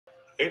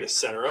I need to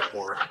center up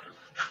more.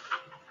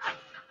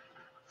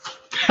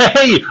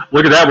 Hey,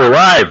 look at that. We're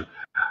live.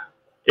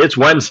 It's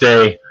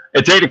Wednesday.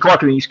 It's 8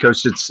 o'clock on the East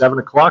Coast. It's 7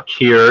 o'clock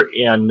here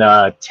in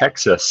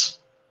Texas,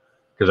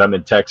 because I'm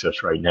in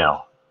Texas right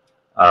now.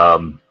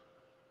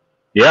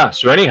 Yeah,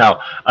 so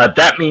anyhow,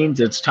 that means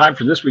it's time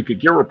for this week of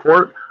Gear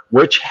Report,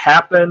 which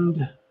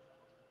happened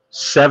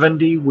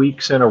 70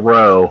 weeks in a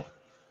row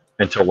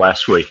until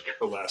last week.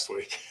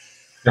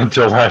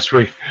 Until last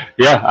week.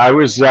 Yeah, I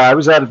was out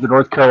at the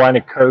North Carolina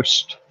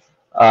coast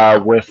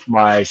with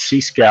my Sea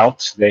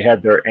Scouts. They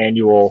had their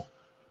annual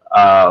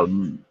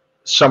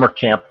summer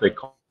camp. They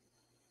call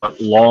it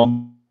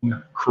Long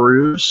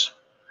Cruise.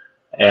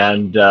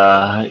 And,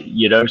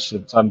 you know,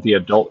 since I'm the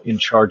adult in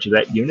charge of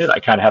that unit, I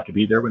kind of have to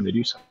be there when they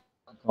do something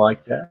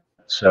like that.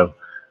 So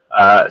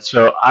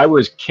I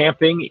was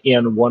camping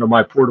in one of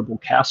my portable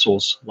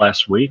castles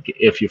last week.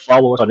 If you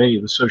follow us on any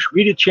of the social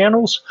media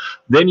channels,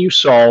 then you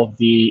saw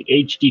the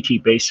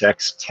HDT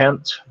BaseX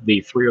tent, the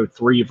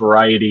 303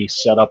 variety,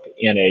 set up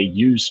in a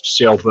used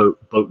sailboat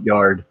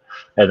boatyard.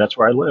 And that's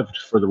where I lived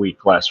for the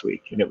week last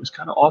week. And it was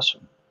kind of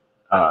awesome.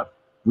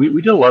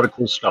 We did a lot of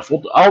cool stuff.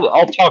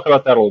 I'll talk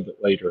about that a little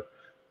bit later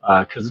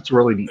because it's a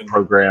really neat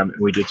program. And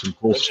we did some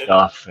cool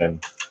stuff.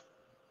 And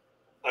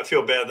I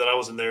feel bad that I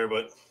wasn't there,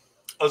 but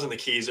I was in the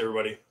Keys,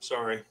 everybody.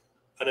 Sorry.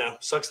 I know.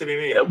 Sucks to be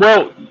me.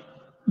 Well,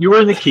 you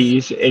were in the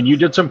Keys, and you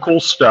did some cool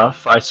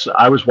stuff.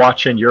 I was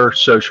watching your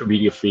social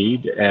media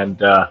feed and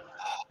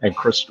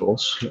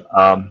Crystal's.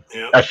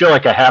 Yeah. I feel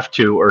like I have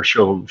to, or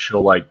she'll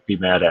like be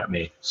mad at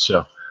me.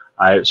 So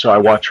I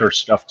watch her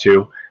stuff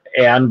too.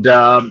 And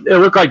it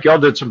looked like y'all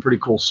did some pretty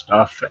cool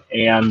stuff.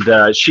 And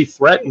she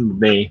threatened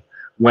me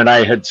when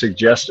I had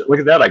suggested. Look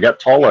at that! I got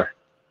taller.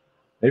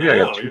 Maybe I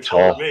got too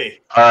tall. Me.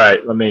 All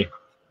right, let me.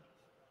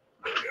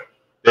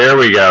 There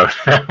we go.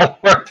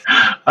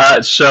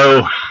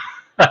 So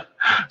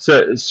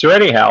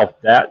anyhow,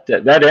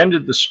 that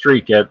ended the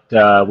streak at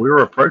we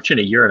were approaching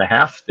a year and a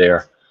half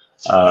there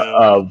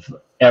of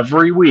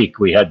every week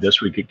we had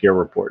This Week at Gear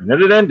Report, and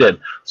then it ended.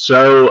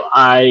 So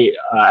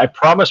I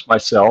promised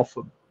myself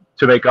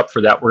to make up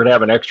for that, we're gonna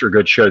have an extra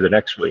good show the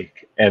next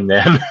week, and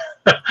then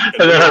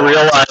I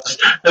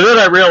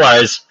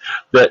realized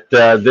that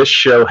this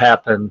show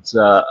happens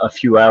a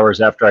few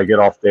hours after I get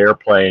off the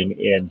airplane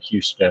in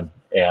Houston.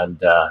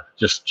 And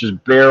just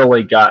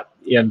barely got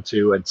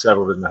into and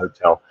settled in the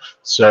hotel.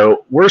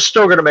 So we're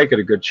still going to make it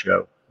a good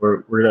show. We're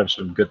going to have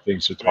some good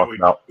things to talk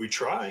about. We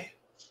try.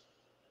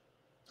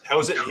 How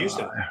is it in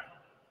Houston?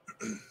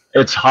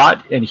 It's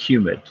hot and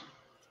humid.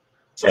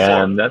 So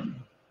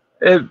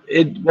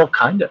and well,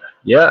 kind of.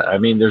 Yeah, I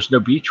mean, there's no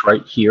beach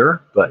right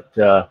here, but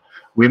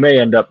we may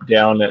end up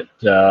down at,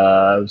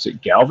 was it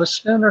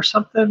Galveston or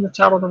something that's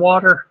out on the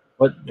water?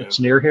 What's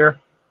near here?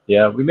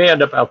 Yeah, we may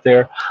end up out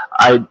there.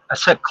 I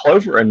sent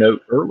Clover a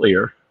note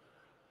earlier.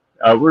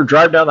 We were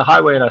driving down the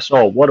highway and I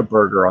saw a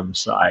Whataburger on the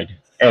side.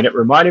 And it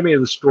reminded me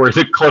of the story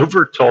that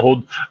Clover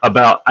told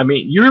about, I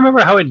mean, you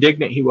remember how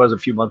indignant he was a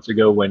few months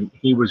ago when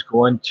he was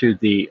going to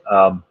the,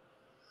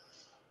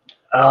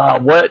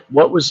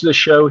 what was the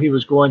show he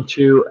was going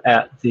to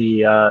at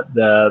the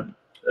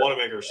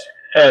Wanamaker's.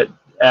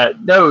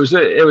 No,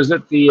 it was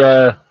at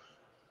the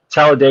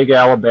Talladega,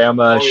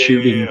 Alabama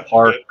shooting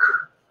park.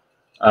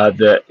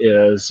 That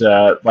is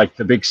like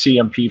the big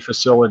CMP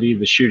facility,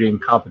 the shooting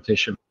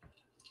competition.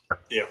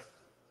 Yeah.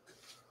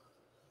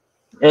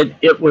 And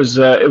it was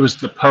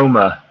the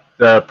POMA,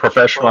 the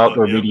Professional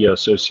Outdoor Media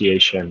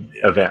Association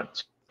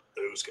event.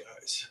 Those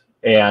guys.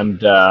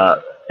 And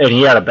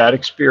he had a bad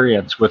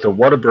experience with a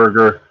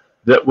Whataburger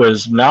that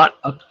was not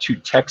up to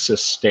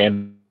Texas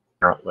standard,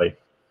 apparently.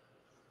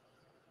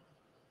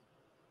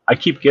 I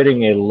keep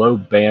getting a low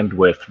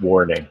bandwidth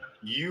warning.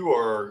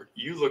 You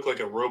look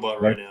like a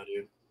robot right now,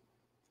 dude.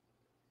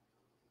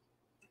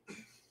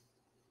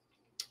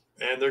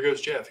 And there goes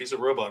Jeff. He's a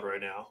robot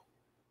right now.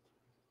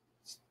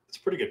 It's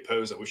a pretty good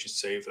pose. I wish you'd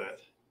save that.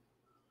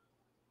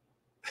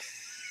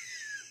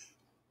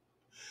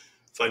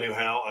 If I knew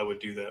how, I would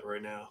do that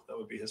right now. That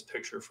would be his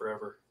picture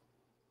forever.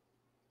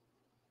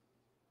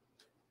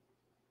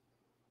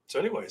 So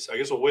anyways, I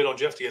guess we'll wait on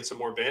Jeff to get some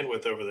more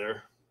bandwidth over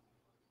there.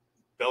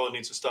 Bella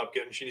needs to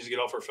she needs to get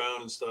off her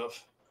phone and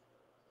stuff.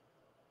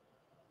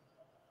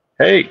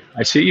 Hey,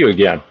 I see you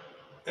again.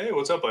 Hey,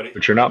 what's up, buddy?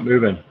 But you're not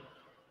moving.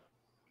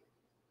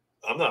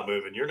 I'm not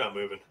moving. You're not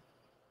moving.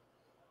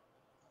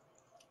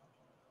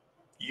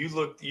 You've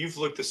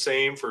looked the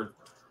same for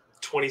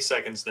 20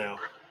 seconds now.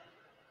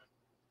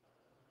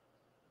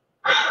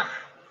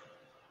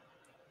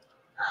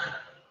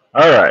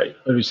 All right.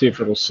 Let me see if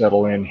it'll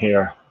settle in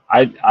here.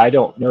 I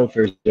don't know if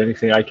there's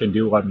anything I can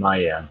do on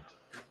my end.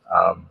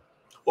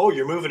 Oh,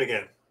 you're moving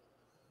again.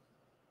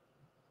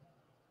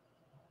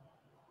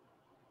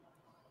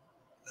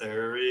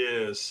 There he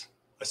is.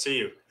 I see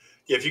you.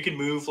 Yeah, if you can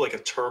move like a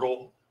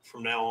turtle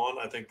from now on,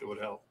 I think that would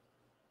help.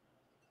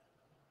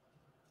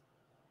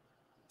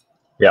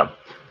 Yeah.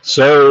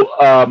 So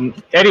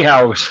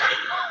anyhow,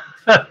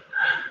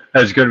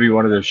 that's going to be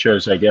one of those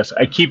shows, I guess.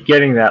 I keep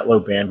getting that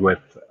low bandwidth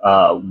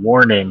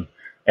warning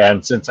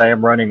And since I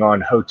am running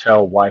on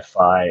hotel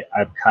Wi-Fi,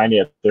 I'm kind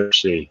of at their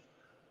mercy.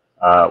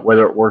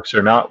 Whether it works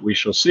or not, we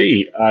shall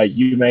see.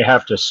 You may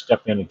have to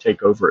step in and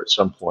take over at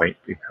some point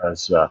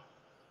because the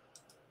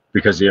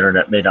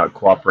internet may not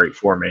cooperate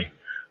for me.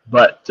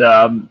 But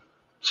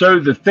so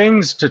the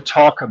things to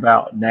talk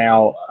about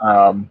now.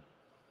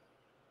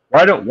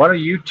 Why don't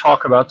you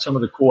talk about some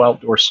of the cool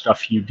outdoor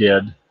stuff you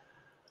did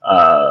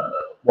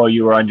while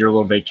you were on your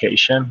little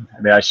vacation?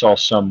 I mean, I saw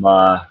some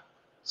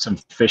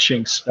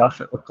fishing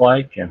stuff. It looked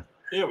like, and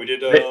yeah, we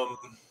did.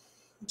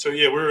 So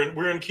yeah,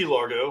 we're in Key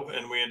Largo,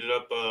 and we ended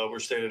up we're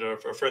staying at a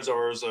friend's of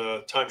ours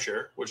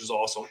timeshare, which is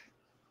awesome.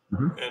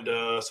 Mm-hmm.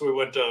 And so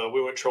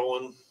we went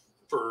trolling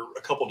for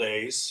a couple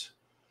days.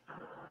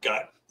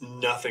 Got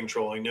nothing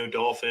trolling, no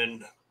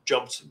dolphin.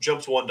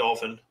 Jumped one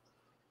dolphin.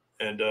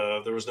 And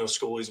there was no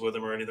schoolies with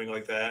him or anything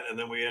like that. And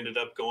then we ended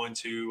up going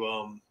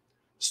to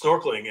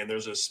snorkeling, and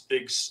there's this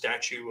big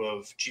statue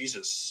of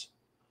Jesus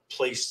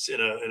placed in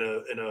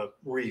a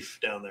reef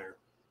down there,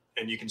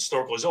 and you can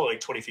snorkel. It's only like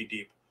 20 feet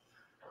deep,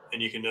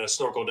 and you can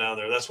snorkel down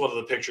there. That's one of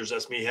the pictures.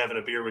 That's me having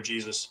a beer with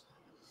Jesus.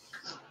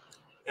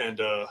 And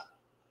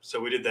so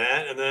we did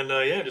that, and then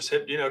just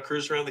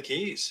cruised around the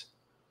Keys.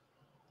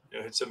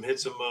 Hit some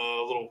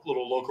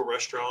little local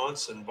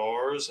restaurants and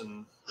bars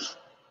and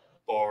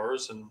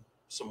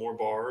some more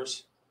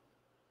bars,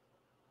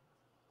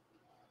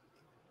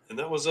 and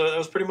that was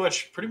pretty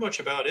much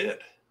about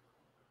it.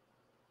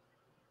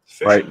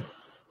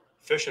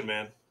 Fishing,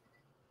 man.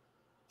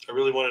 I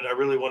really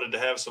wanted to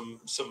have some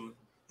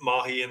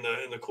mahi in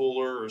the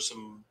cooler, or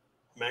some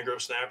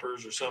mangrove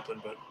snappers or something,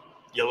 but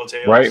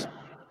yellowtails. Right.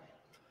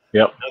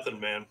 Yep. Nothing,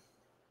 man.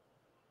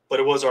 But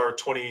it was our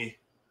 26th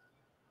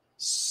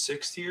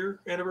year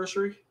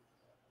anniversary.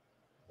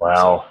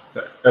 Wow,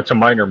 that's a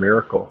minor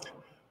miracle.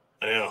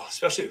 I know,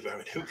 especially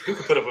who could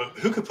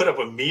put up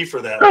with me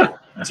for that?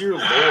 Dear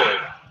Lord.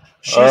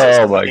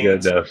 Oh my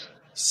goodness.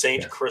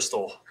 Saint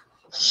Crystal.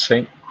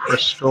 Saint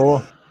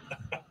Crystal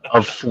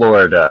of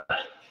Florida.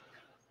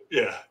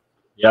 Yeah.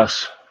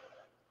 Yes.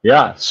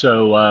 Yeah.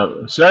 So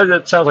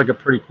that sounds like a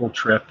pretty cool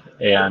trip,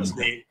 and it was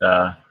neat.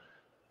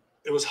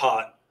 It was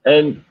hot.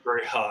 And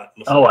very hot.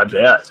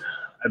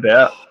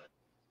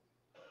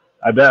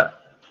 I bet.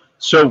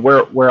 So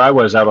where I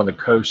was out on the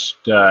coast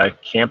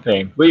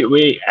camping,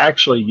 we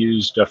actually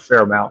used a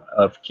fair amount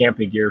of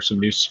camping gear, some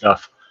new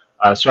stuff.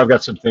 So I've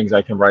got some things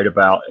I can write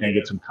about and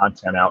get some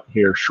content out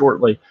here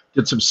shortly.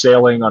 Did some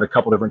sailing on a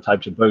couple different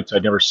types of boats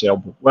I'd never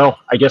sailed. Well,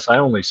 I guess I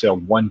only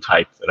sailed one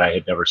type that I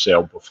had never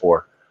sailed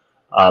before,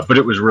 but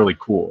it was really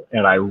cool,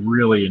 and I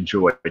really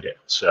enjoyed it.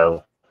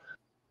 So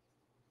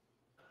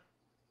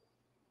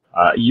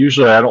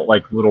usually I don't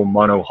like little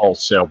monohull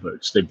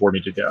sailboats. They bore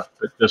me to death.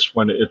 But this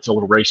one, it's a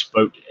little race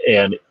boat,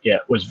 and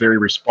it was very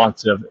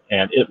responsive,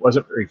 and it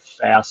wasn't very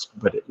fast,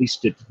 but at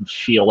least it didn't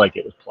feel like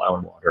it was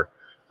plowing water.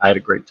 I had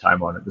a great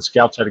time on it. The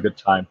scouts had a good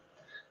time.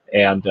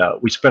 And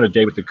we spent a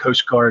day with the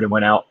Coast Guard and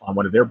went out on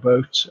one of their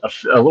boats, a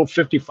little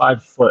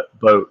 55-foot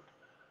boat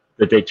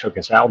that they took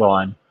us out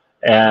on.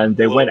 And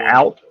they went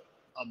out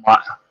a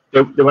mile.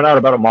 They went out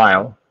about a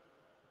mile,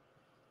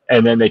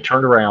 and then they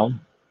turned around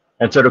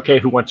and said, "Okay,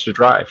 who wants to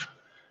drive?"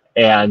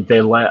 And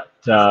they let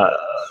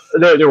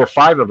there were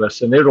 5 of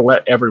us, and they would have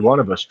let every one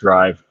of us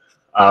drive.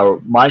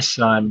 My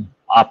son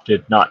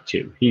opted not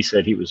to. He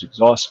said he was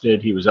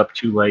exhausted. He was up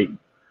too late.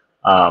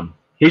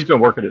 He's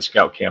been working at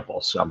scout camp all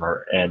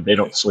summer, and they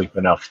don't sleep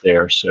enough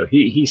there. So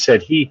he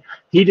said he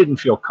didn't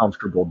feel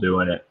comfortable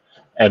doing it.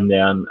 And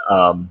then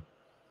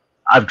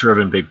I've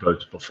driven big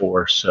boats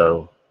before,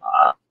 so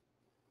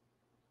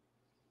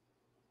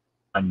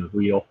on the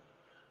wheel.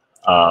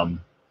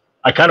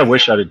 I kind of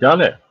wish I'd have done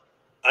it.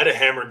 I'd have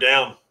hammered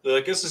down. They're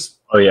like, this is.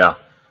 Oh yeah.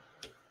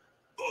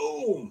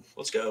 Boom.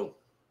 Let's go.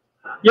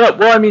 Yeah.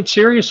 Well, I mean,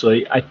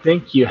 seriously, I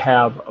think you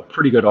have a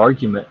pretty good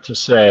argument to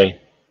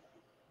say,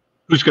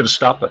 who's going to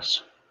stop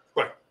us?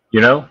 Right. You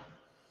know,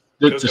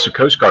 this is a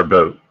Coast Guard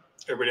boat.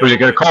 Who's it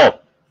going to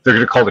call? They're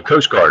going to call the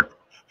Coast Guard.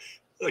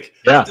 Like,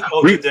 yeah.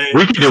 We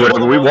can do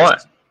whatever we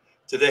want.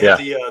 Did they have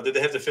did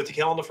they have the 50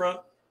 cal on the front?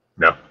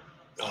 No.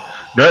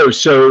 No,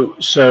 so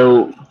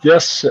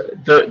this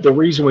the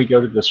reason we go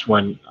to this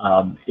one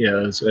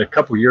is a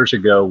couple years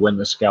ago when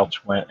the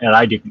scouts went, and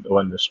I didn't go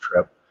on this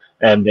trip,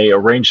 and they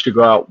arranged to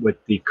go out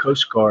with the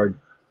Coast Guard.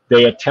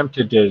 They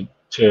attempted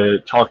to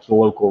talk to the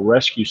local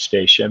rescue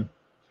station,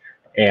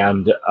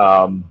 and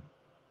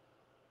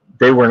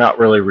they were not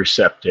really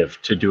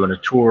receptive to doing a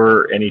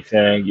tour or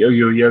anything. Yo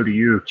to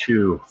you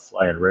too,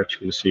 Flying Rich.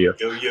 Good to see you.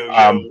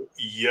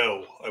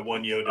 Yo. I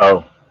won yo.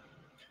 Oh,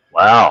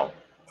 wow.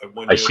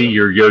 I see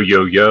your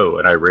yo,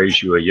 and I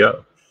raise you a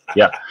yo.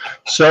 Yeah.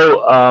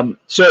 So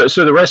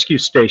the rescue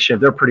station,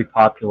 they're pretty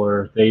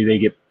popular. They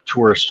get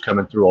tourists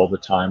coming through all the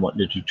time wanting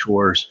to do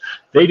tours.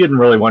 They didn't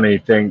really want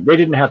anything. They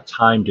didn't have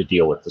time to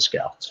deal with the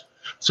scouts.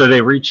 So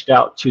they reached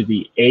out to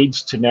the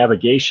Aids to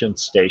Navigation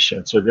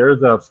Station. So they're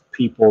the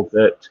people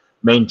that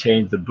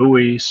maintain the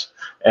buoys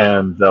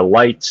and the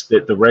lights,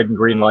 the red and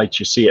green lights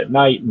you see at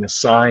night, and the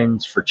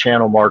signs for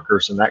channel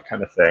markers and that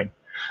kind of thing.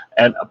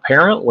 And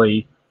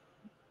apparently,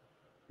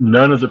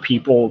 none of the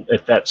people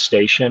at that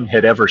station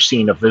had ever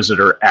seen a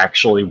visitor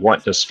actually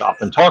want to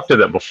stop and talk to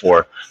them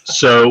before.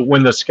 So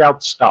when the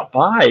scouts stopped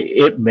by,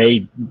 it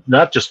made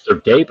not just their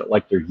day, but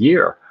like their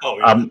year. Oh,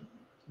 yeah.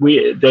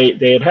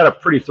 They had a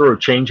pretty thorough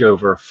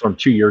changeover from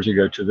 2 years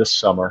ago to this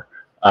summer.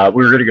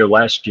 We were going to go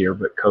last year,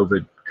 but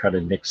COVID kind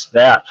of nixed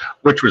that,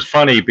 which was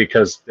funny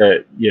because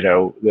the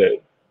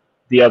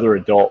other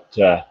adult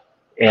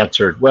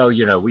answered, well,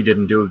 we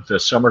didn't do the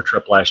summer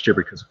trip last year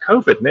because of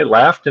COVID. And they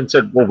laughed and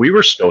said, well, we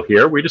were still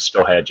here. We just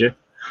still had you.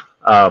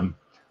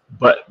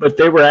 But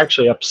they were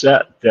actually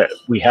upset that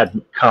we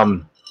hadn't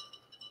come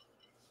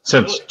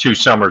since 2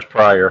 summers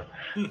prior.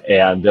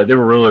 And they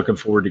were really looking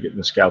forward to getting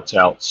the scouts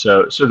out.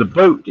 So the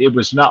boat, it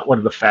was not one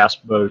of the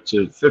fast boats.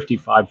 It's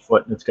 55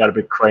 foot, and it's got a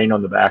big crane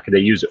on the back, and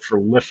they use it for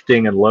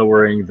lifting and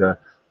lowering the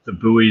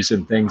buoys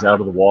and things out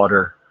of the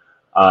water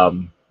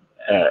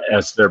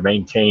as they're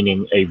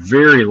maintaining a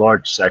very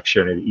large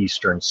section of the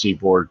eastern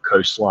seaboard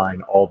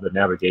coastline, all the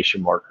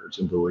navigation markers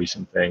and buoys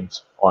and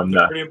things on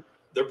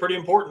they're pretty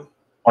important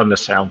on the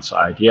sound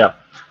side. Yeah.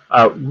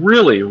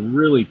 Really,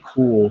 really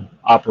cool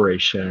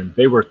operation.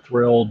 They were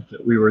thrilled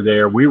that we were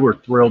there. We were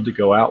thrilled to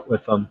go out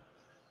with them.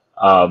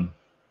 And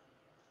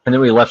then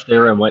we left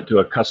there and went to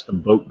a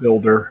custom boat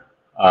builder,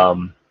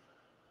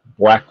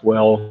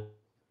 Blackwell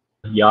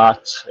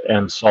Yachts,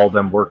 and saw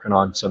them working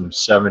on some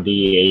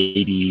 70,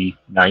 80,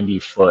 90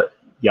 foot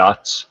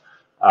yachts,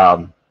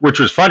 which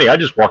was funny. I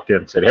just walked in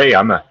and said, hey,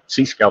 I'm a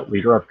Sea Scout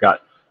leader. I've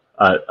got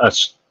a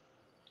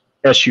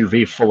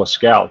SUV full of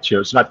scouts.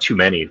 It's not too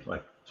many,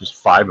 like just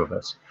 5 of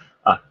us.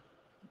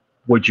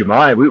 Would you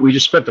mind? We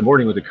just spent the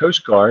morning with the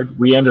Coast Guard.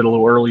 We ended a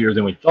little earlier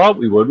than we thought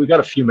we would. We got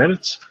a few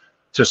minutes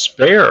to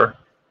spare.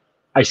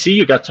 I see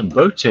you got some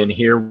boats in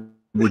here.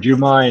 Would you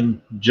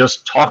mind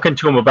just talking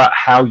to them about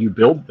how you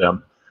build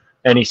them?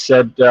 And he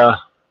said,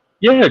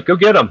 yeah, go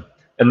get them.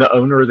 And the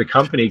owner of the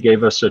company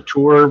gave us a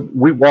tour.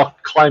 We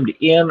climbed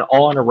in,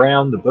 on,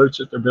 around the boats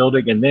that they're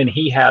building, and then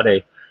he had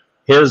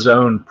his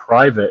own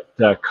private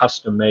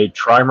custom-made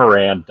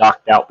trimaran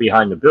docked out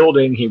behind the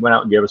building. He went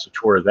out and gave us a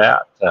tour of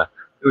that.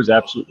 It was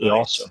absolutely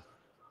awesome.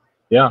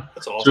 Yeah.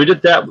 That's awesome. So we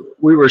did that.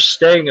 We were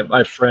staying at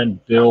my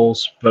friend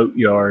Bill's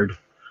boatyard.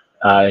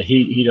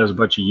 He does a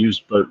bunch of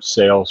used boat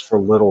sales for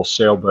little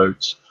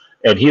sailboats,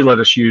 and he let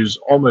us use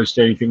almost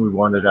anything we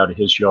wanted out of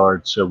his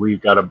yard. So we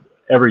got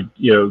every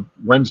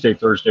Wednesday,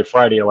 Thursday,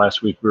 Friday of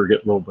last week, we were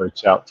getting little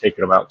boats out,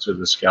 taking them out so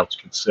the scouts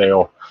could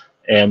sail.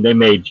 And they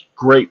made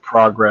great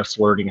progress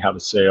learning how to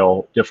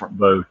sail different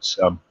boats.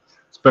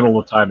 Spent a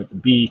little time at the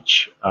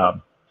beach.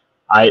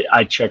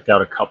 I checked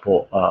out a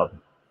couple of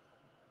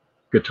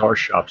guitar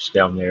shops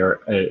down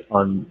there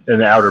in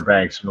the Outer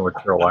Banks of North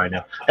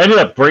Carolina. I ended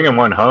up bringing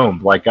one home.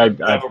 Like I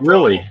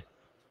really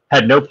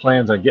had no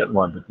plans on getting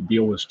one, but the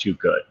deal was too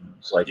good.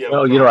 It's like,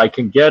 well, I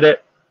can get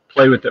it,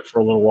 play with it for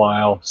a little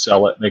while,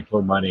 sell it, make a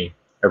little money.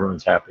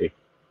 Everyone's happy.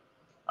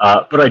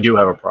 But I do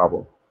have a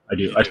problem. I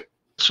do. I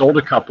sold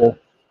a couple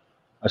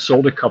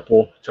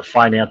to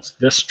finance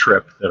this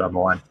trip that I'm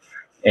on,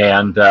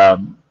 and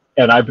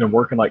I've been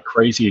working like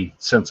crazy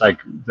since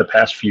the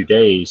past few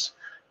days,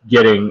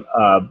 getting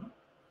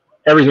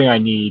everything I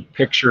need,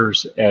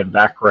 pictures and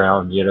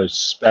background,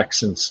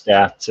 specs and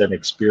stats and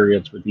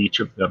experience with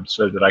each of them,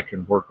 so that I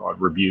can work on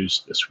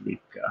reviews this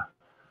week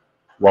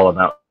while I'm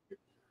out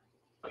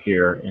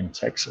here in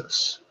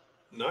Texas.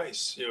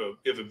 Nice. You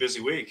have a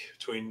busy week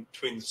between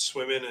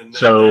swimming and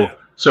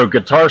so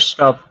guitar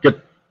stuff.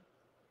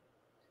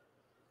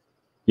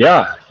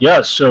 Yeah.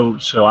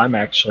 So I'm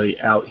actually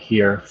out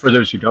here. For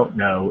those who don't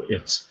know,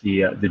 it's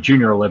the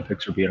Junior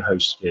Olympics are being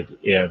hosted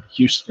in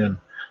Houston,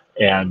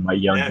 and my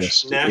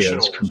youngest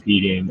is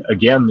competing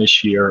again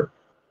this year.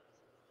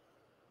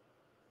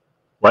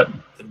 What?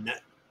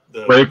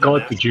 What do they call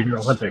it? The Junior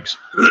Olympics.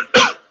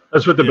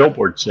 That's what the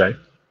billboards say.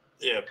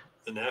 Yeah,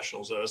 the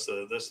Nationals. That's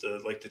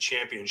the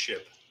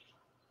championship.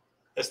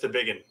 That's the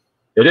big one.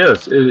 It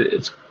is.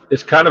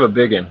 It's kind of a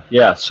big one.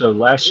 Yeah. So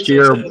last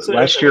year it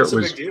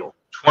was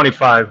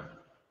 25.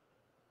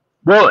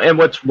 Well, and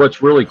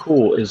what's really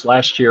cool is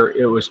last year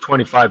it was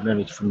 25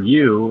 minutes from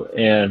you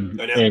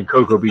in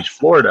Cocoa Beach,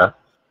 Florida.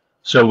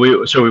 So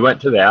we went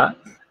to that,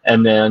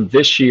 and then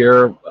this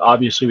year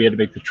obviously we had to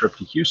make the trip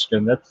to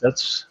Houston.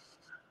 That's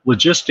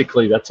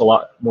logistically that's a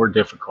lot more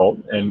difficult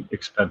and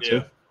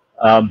expensive,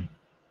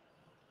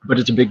 but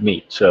it's a big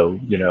meet. So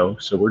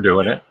so we're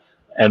doing it.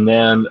 And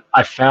then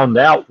I found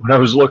out when I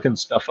was looking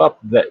stuff up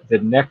that the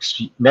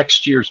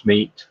next year's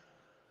meet,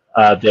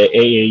 the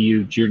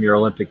AAU Junior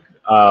Olympic,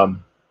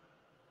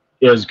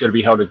 is going to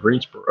be held in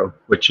Greensboro,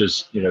 which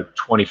is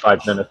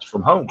 25 minutes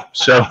from home.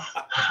 So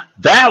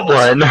that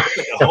one,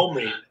 like a home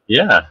meet.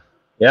 Yeah.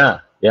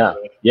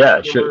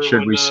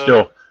 Should we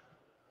still?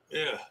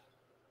 Yeah,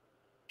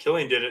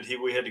 Killian did it.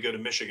 We had to go to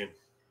Michigan.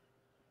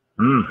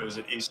 It was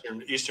at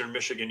Eastern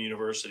Michigan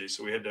University,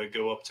 so we had to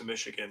go up to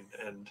Michigan,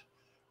 and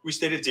we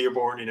stayed at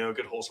Dearborn.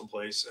 Good wholesome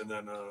place, and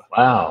then.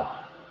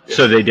 Wow. Yeah,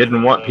 so they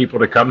didn't want people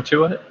to come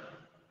to it?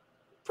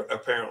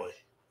 Apparently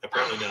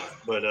not.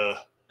 But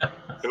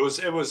it was.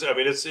 I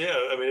mean,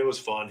 it was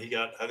fun.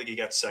 I think he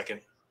got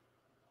second.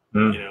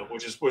 You know,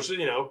 which is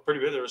you know pretty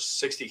good. There was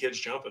 60 kids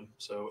jumping,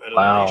 so out of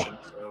wow. the nation.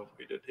 So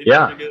he did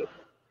pretty good.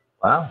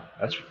 Wow,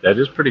 that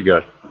is pretty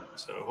good.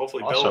 So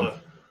hopefully awesome.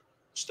 Bella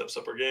steps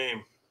up her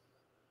game.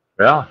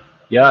 Yeah.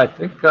 I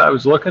think I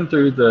was looking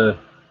through the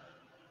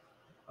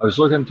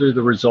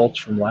results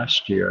from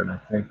last year, and I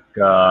think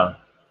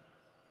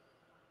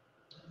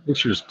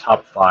she was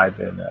top 5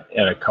 in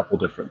a couple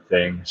different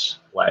things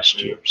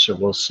last year. So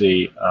we'll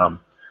see.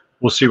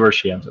 We'll see where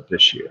she ends up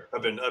this year.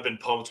 I've been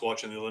pumped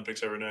watching the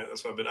Olympics every night.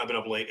 That's why I've been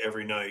up late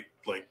every night,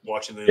 like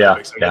watching the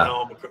Olympics. I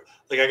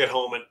get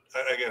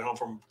home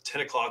from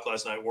 10 o'clock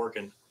last night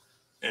working,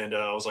 and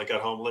I was like,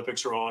 got home,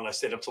 Olympics are on. I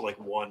stayed up till like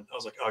 1. I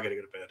was like, oh, I gotta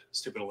go to bed.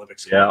 Stupid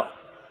Olympics. Yeah.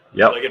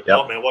 I get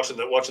pumped, man.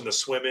 Watching the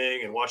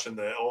swimming and watching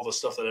all the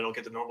stuff that I don't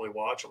get to normally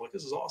watch. I'm like,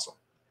 this is awesome.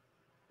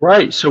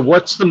 Right. So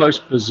what's the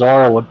most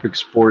bizarre Olympic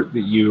sport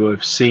that you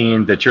have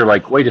seen that you're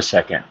like, wait a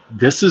second,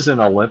 this is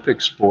an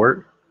Olympic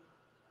sport?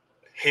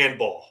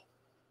 Handball.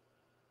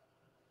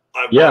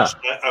 I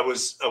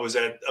was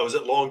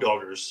at Long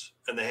Doggers,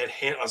 and they had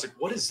I was like,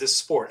 what is this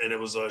sport? And it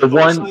was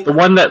the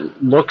one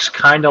that looks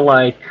kind of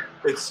like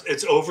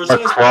it's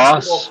oversized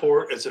basketball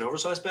court. It's an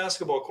oversized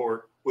basketball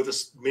court with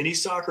a mini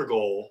soccer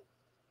goal.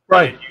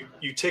 Right.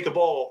 You take a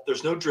ball.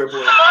 There's no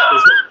dribbling.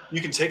 You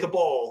can take a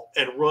ball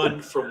and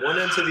run from one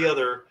end to the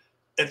other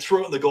and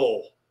throw it in the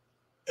goal,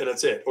 and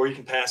that's it. Or you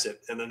can pass it,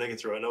 and then they can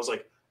throw it. And I was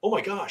like, oh my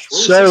gosh, where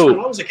was this when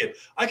I was a kid?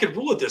 I could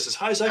rule at this as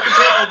high as I could jump.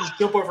 I'll just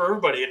jump over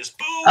everybody and just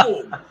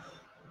boom.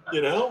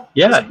 You know?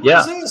 Yeah, like, what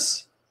is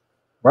this?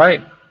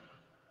 Right.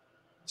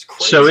 It's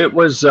crazy. So it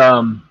was,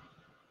 I mean,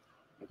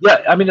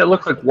 it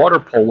looked like water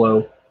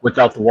polo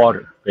without the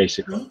water,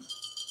 basically.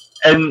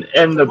 And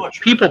the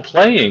people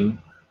playing,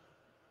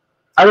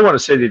 I don't want to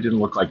say they didn't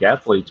look like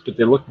athletes, but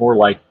they looked more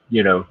like,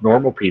 you know,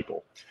 normal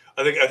people.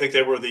 I think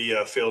they were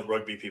the failed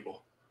rugby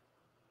people.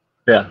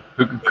 Yeah,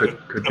 who could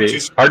be.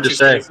 Hard to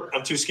say.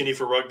 I'm too skinny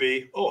for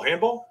rugby. Oh,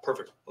 handball?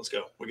 Perfect. Let's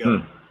go. We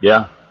got it.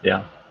 Yeah.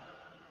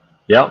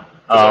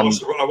 I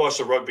watched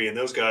the rugby, and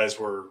those guys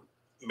were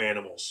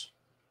manimals.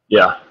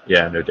 Yeah,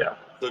 no doubt.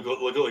 Look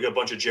like a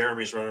bunch of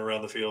Jeremys running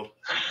around the field.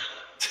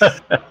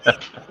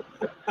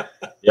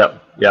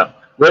 Yep.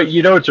 Well,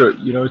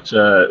 it's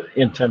a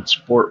intense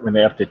sport when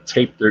they have to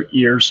tape their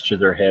ears to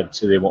their head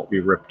so they won't be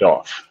ripped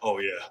off. Oh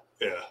yeah.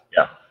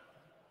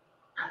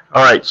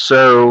 All right,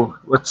 so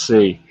let's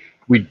see.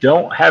 We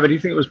don't have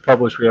anything that was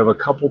published. We have a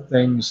couple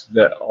things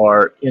that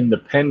are in the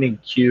pending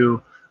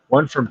queue.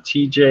 One from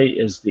TJ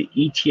is the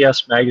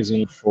ETS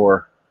magazine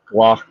for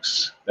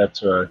Glocks.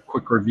 That's a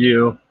quick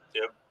review.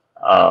 Yep.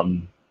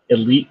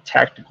 Elite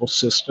Tactical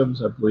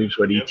Systems, I believe is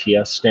what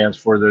ETS stands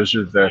for. Those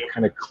are the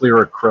kind of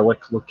clear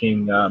acrylic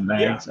looking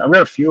mags. I've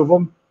got a few of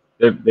them.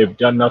 They've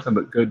done nothing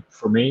but good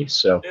for me.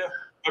 So yeah,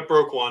 I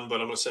broke one,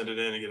 but I'm gonna send it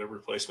in and get a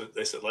replacement.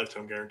 They said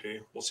lifetime guarantee.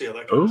 We'll see how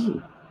that goes.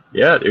 Oh,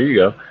 yeah, there you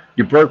go.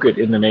 You broke it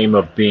in the name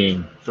of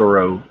being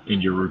thorough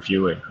in your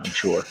reviewing, I'm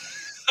sure.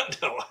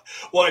 No.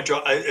 Well,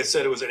 I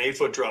said it was an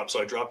 8-foot drop,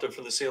 so I dropped it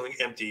from the ceiling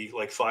empty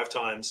like 5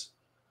 times.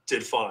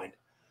 Did fine.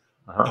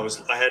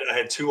 I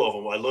had 2 of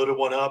them. I loaded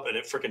one up and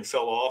it freaking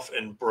fell off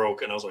and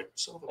broke, and I was like,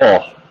 son of a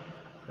bitch.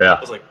 Yeah. I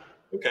was like,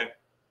 okay.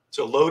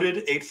 So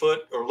loaded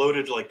 8-foot or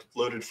loaded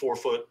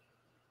 4-foot.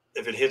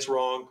 If it hits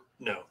wrong,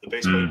 no, the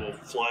base plate will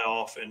fly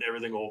off and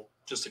everything will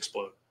just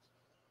explode.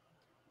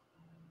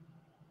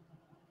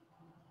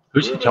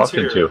 Who's he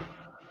talking to?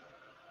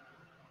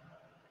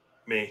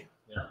 Me.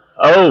 Yeah.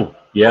 Oh,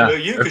 yeah. No,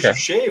 you, because you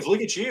shave. Look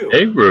at you.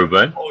 Hey,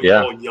 Ruben. Oh,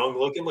 yeah. All young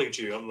looking. Look at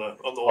you. I'm the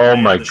oh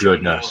my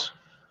goodness.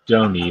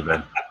 Don't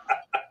even.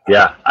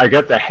 Yeah, I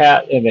got the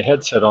hat and the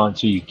headset on,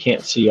 so you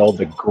can't see all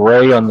the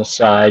gray on the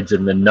sides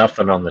and the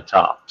nothing on the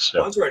top.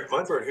 So mine's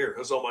right here.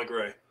 That's all my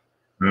gray.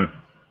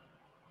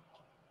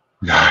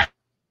 Not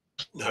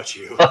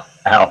you.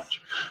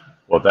 Ouch.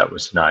 Well, that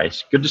was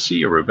nice. Good to see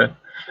you, Ruben.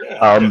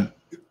 Yeah.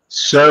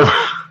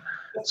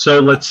 So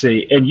let's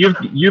see. And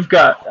you've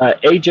got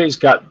AJ's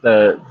got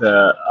the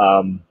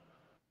all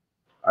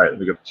right. Let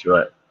me go to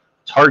it.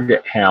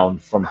 Target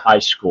Hound from High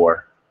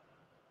Score.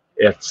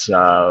 It's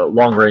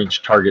long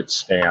range target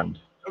stand.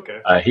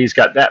 Okay. He's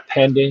got that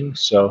pending,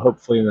 so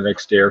hopefully in the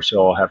next day or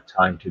so I'll have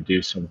time to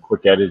do some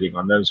quick editing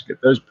on those,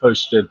 get those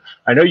posted.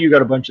 I know you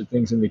got a bunch of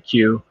things in the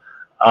queue.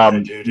 I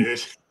do,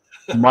 dude.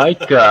 Mike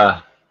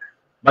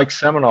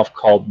Semenoff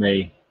called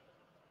me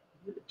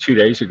 2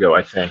 days ago,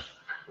 I think.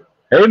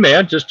 Hey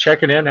man, just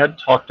checking in. Hadn't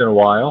talked in a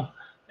while,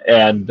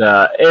 and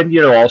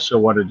also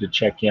wanted to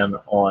check in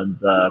on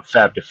the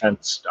Fab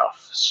Defense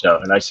stuff.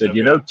 So, and I said,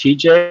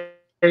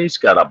 TJ's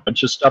got a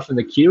bunch of stuff in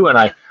the queue, and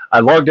I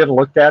logged in and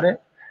looked at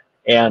it,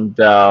 and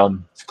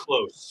it's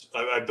close.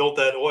 I built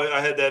that.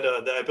 I had that.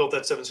 I built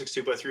that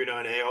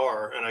 7.62x3.9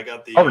 AR, and I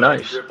got the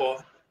nice. The grip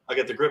on. I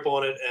got the grip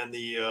on it and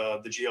the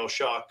GL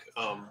shock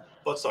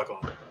buttstock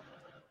on it,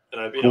 and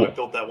I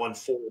built that one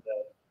for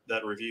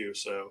that review.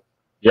 So.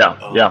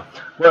 Yeah.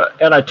 Well,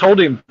 and I told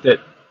him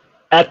that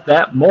at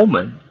that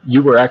moment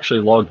you were actually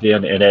logged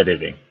in and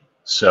editing.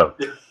 So,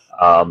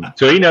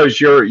 So he knows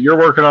you're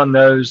working on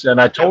those, and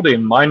I told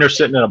him mine are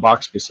sitting in a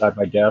box beside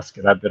my desk,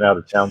 and I've been out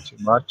of town too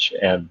much.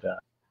 And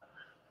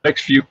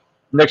next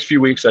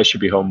few weeks, I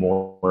should be home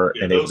more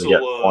and able to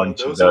get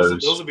onto those.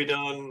 Those will be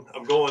done.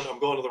 I'm going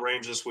to the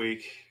range this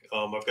week.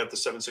 I've got the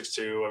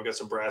 7.62. I've got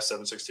some brass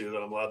 7.62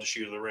 that I'm allowed to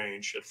shoot at the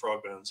range at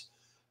Frog Bends,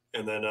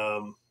 and then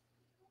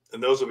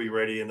and those will be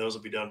ready, and those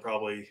will be done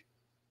probably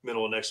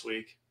middle of next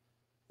week.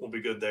 We'll be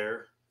good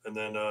there, and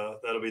then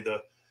that'll be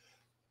the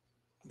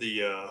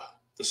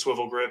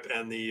swivel grip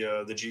and the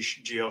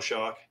GL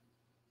shock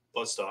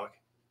buttstock,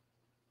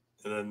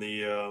 and then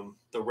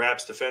the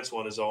Raps Defense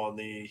one is on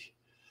the.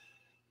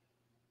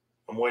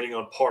 I'm waiting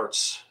on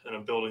parts, and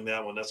I'm building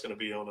that one. That's going to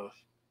be on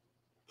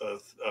a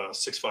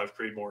 6.5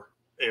 Creedmoor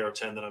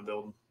AR-10 that I'm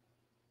building.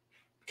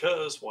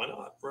 Because why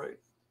not, right?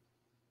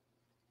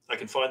 I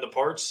can find the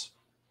parts.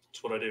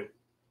 That's what I do.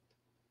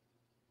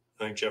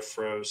 I think Jeff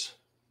froze.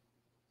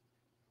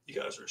 You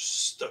guys are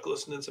stuck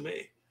listening to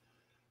me.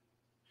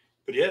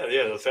 But yeah,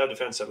 the Fab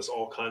Defense set us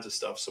all kinds of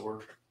stuff. So we're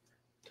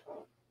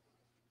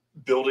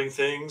building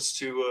things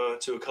to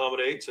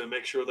accommodate, to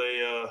make sure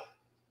they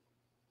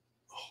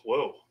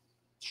whoa,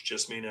 it's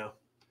just me now.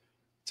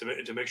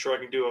 To make sure I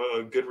can do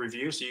a good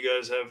review, so you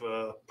guys have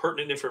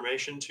pertinent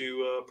information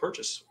to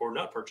purchase or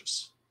not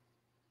purchase.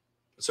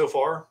 But so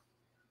far,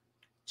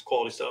 it's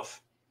quality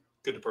stuff.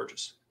 Good to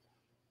purchase.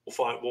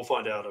 We'll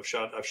find out. I've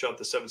shot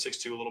the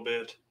 7.62 a little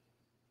bit.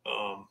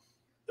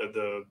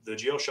 The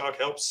GL shock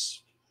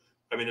helps.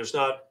 I mean, there's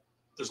not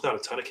a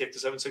ton of kick to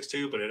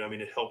 7.62, but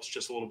it helps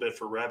just a little bit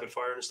for rapid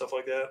fire and stuff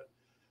like that.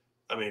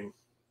 I mean,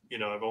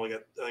 I've only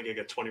got, I think I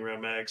got 20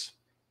 round mags,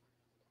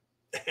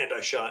 and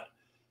I shot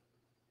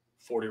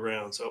 40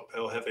 rounds. Oh,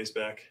 El Jefe's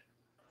back.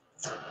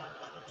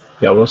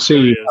 Yeah, we'll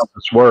see how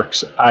this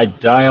works. I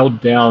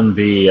dialed down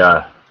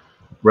the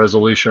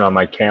resolution on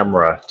my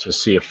camera to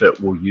see if it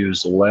will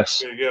use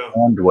less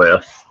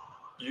bandwidth.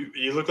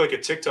 You look like a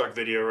TikTok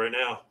video right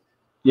now.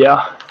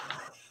 Yeah.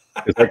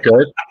 Is that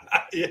good?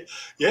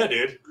 yeah,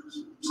 dude.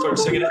 Start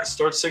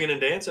singing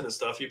and dancing and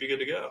stuff. You'd be good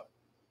to go.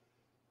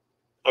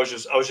 I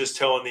was just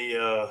telling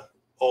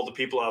all the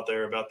people out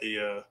there about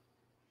the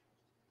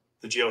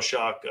GL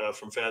shock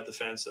from Fab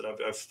Defense that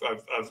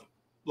I've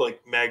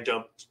like mag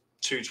dumped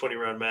 2 20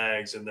 round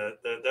mags, and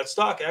that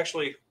stock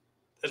actually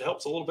it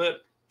helps a little bit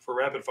for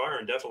rapid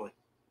firing, definitely.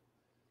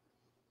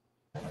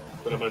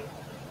 But I'm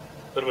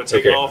gonna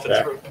take it off, and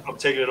I'm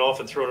taking it off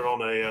and throwing it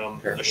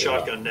on a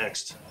shotgun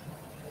next.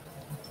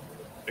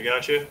 I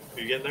got you. Are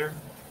you getting there?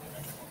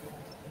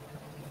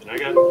 And I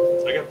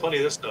got plenty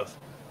of this stuff.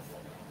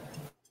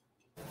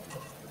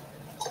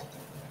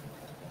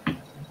 I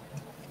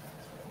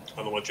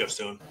don't know what Jeff's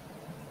doing.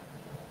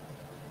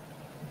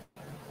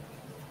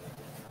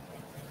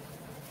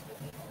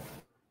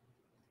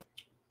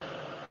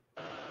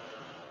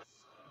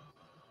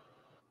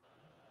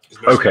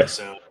 Okay.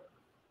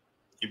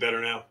 You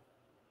better now?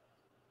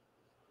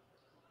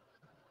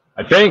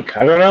 I think.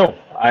 I don't know.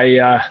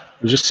 I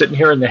was just sitting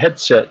here and the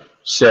headset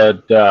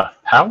said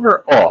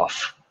power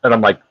off. And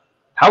I'm like,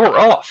 power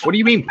off? What do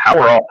you mean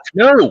power off?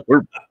 No,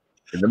 we're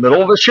in the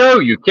middle of a show.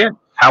 You can't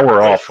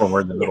power off when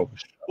we're in the middle of a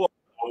show. Well,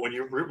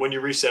 when you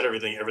reset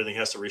everything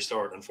has to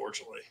restart,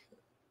 unfortunately.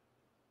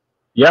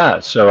 Yeah,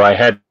 so I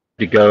had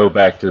to go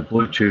back to the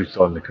Bluetooth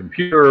on the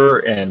computer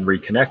and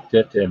reconnect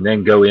it, and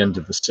then go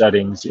into the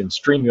settings in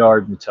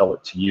StreamYard and tell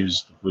it to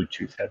use the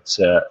Bluetooth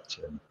headset.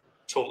 And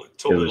totally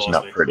it was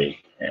not pretty.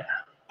 Yeah.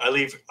 I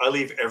leave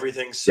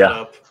everything set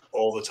up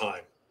all the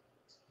time.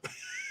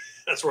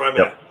 That's where I'm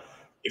at.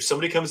 If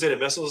somebody comes in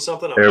and messes with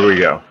something, we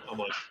go. I'm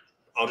like,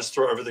 I'll just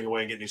throw everything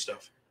away and get new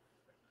stuff.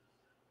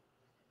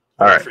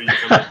 All right. Wait for you to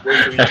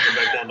come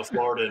back down to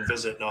Florida and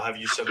visit, and I'll have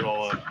you set it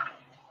all up.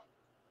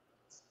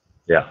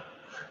 Yeah.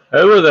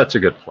 Well, that's a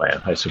good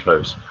plan, I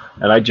suppose.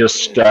 And I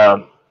just,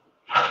 no,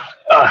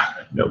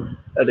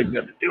 that ain't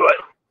going to do it.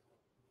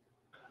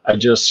 I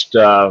just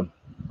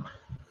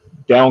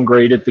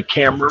downgraded the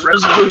camera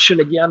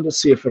resolution again to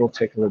see if it'll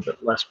take a little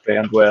bit less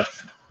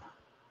bandwidth.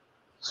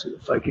 See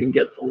if I can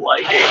get the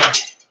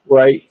lighting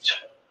right.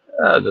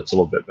 That's a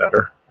little bit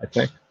better, I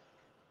think.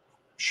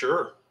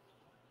 Sure.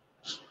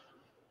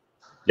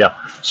 Yeah.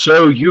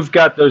 So you've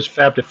got those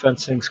Fab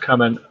Defense things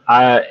coming,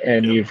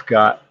 and you've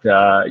got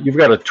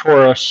a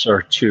Taurus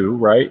or two,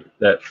 right?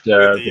 That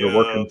are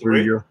working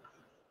through your.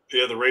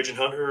 Yeah, the Raging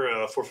Hunter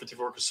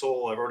 454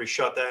 Casole. I've already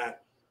shot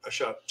that. I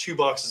shot 2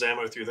 boxes of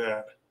ammo through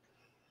that.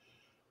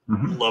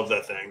 Mm-hmm. Love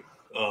that thing.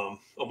 I'm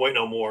waiting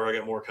on more. I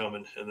got more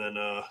coming, and then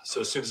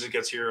so as soon as it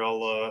gets here,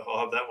 I'll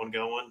have that one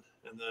going,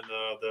 and then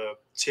the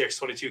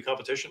TX22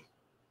 competition,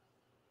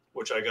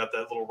 which I got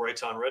that little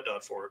Riton red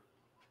dot for it.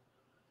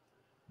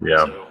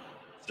 Yeah,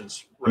 so,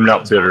 I'm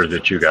not bitter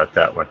that you got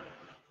that one.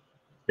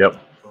 Yep.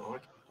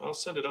 I'll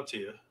send it up to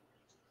you.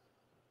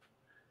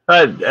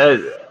 I'll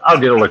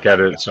get a look at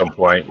it at some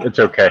point. It's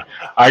okay.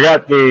 I've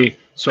got the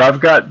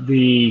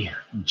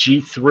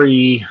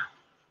G3.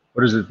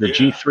 What is it? The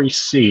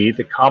G3C,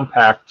 the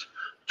compact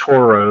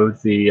Toro,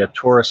 the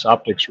Taurus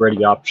Optics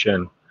Ready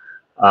Option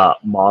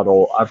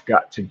model. I've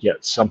got to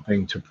get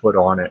something to put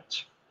on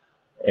it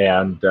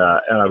and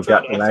I've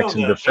got the Max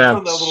and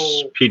Defense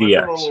PDX.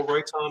 I found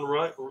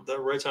that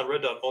Rayton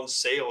Red Dot on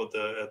sale at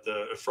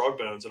the Frog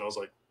Bones, and I was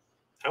like,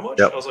 how much?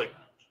 Yep. I was like,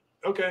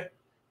 okay,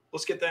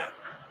 let's get that.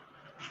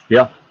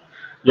 Yeah.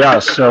 Yeah.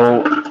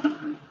 So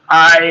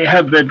I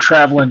have been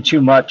traveling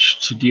too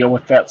much to deal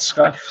with that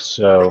stuff.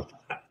 So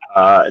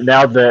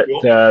now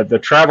that the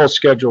travel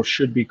schedule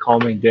should be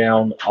calming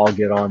down, I'll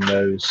get on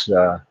those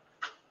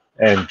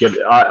and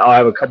I'll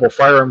have a couple of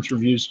firearms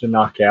reviews to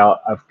knock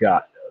out. I've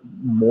got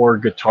more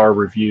guitar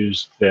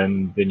reviews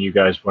than you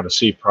guys want to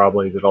see,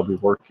 probably, that I'll be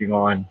working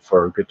on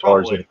for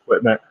guitars and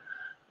equipment.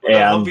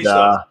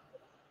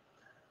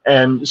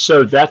 And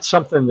so that's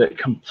something that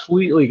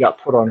completely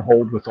got put on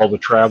hold with all the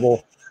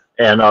travel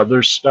and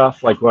other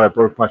stuff. Like when I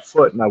broke my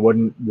foot and I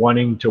wasn't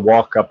wanting to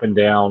walk up and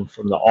down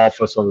from the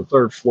office on the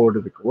 3rd floor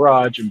to the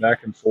garage and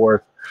back and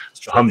forth,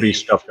 the Humvee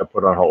stuff got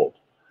put on hold.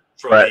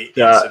 The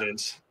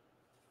incidents.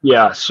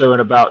 Yeah, so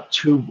in about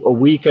a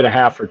week and a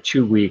half or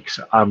 2 weeks,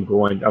 I'm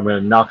going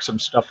to knock some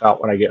stuff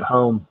out when I get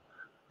home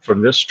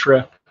from this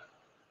trip,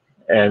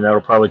 and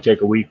that'll probably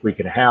take a week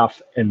and a half,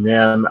 and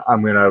then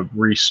I'm going to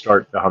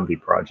restart the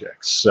Humvee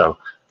projects. So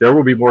there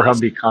will be more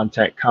Humvee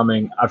content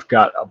coming. I've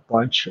got a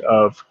bunch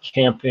of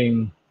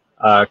camping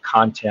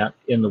content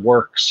in the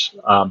works,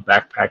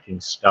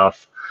 backpacking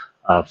stuff,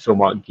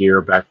 Philmont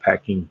gear,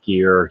 backpacking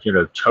gear,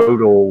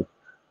 total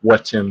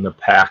what's in the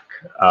pack.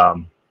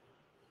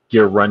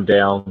 Gear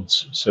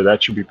rundowns, so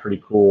that should be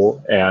pretty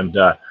cool, and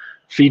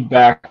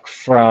feedback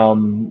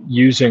from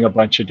using a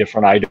bunch of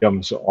different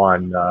items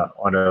on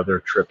other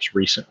trips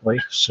recently.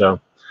 So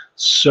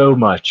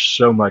much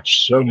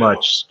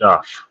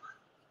stuff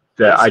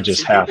that I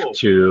just have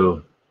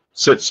to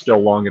sit still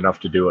long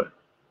enough to do it.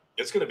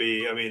 It's going to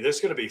be,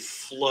 there's going to be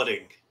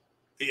flooding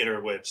the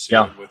interwebs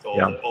soon with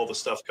all the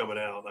stuff coming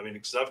out.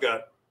 Because I've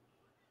got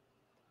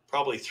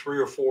probably 3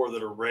 or 4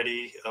 that are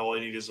ready. All I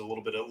need is a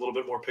little bit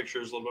more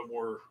pictures, a little bit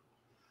more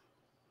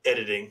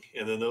editing,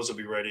 and then those will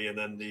be ready. And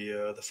then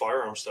the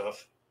firearm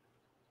stuff.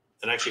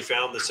 And I actually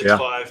found the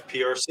 6.5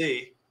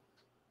 PRC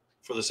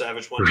for the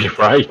Savage 1.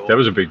 Right, that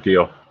was a big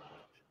deal.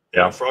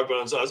 Yeah, Frog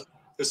Bones.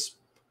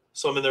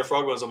 So I'm in there,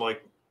 Frog Bones. I'm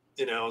like,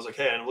 I was like,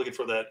 hey, I'm looking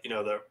for that,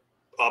 the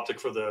optic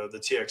for the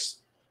TX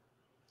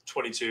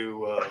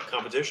 22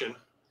 competition.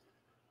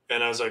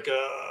 And I was like,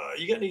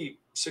 you got any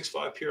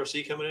 6.5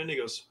 PRC coming in? He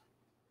goes,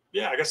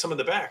 yeah, I got some in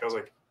the back. I was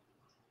like,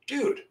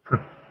 dude. I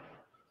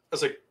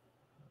was like,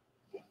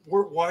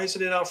 why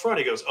isn't it out front?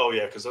 He goes, oh,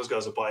 yeah, because those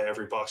guys will buy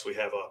every box we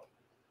have up.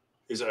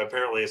 He's like,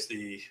 apparently it's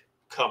the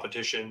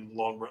competition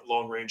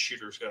long range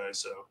shooters guys.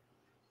 So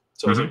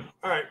I was like,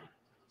 all right.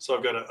 So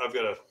I've got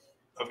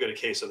a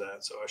case of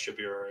that, so I should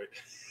be all right.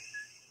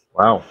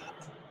 Wow.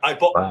 I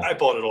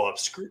bought it all up.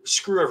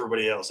 Screw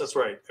everybody else. That's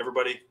right.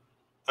 Everybody,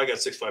 I got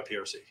 6.5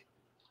 PRC.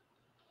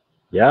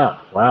 Yeah.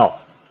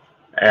 Wow.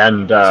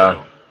 And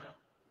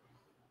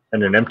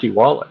an empty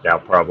wallet now,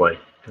 probably,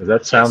 because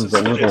that sounds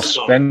a little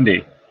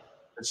spendy.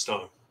 It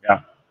stung. Yeah.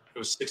 It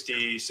was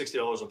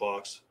 $60 a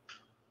box.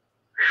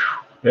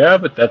 Yeah,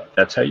 but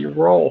that's how you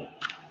roll.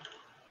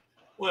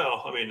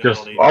 Well, I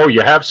just,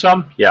 you have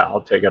some? Yeah,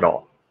 I'll take it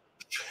all.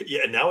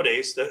 Yeah,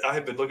 nowadays I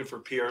have been looking for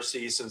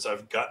PRC since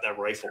I've got that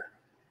rifle.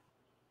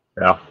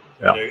 Yeah.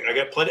 I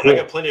got plenty. Cool. I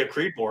got plenty of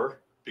Creedmoor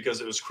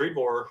because it was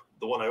Creedmoor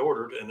the one I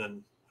ordered, and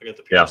then I got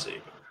the PRC. Yeah.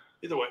 But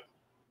either way,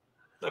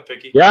 not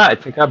picky. Yeah, I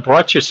think I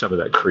brought you some of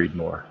that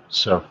Creedmoor.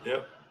 So. Yeah.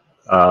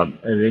 And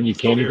then you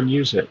can't even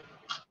use it.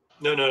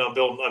 No. I'm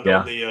building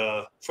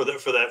the for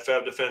that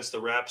Fab Defense, the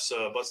Wraps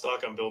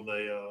buttstock. I'm building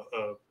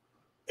a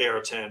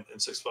AR-10 and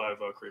 6.5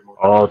 Creedmoor.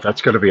 Oh,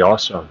 that's going to be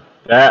awesome.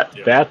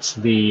 That's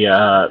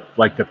the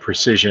like the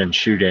precision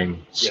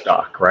shooting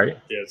stock, right?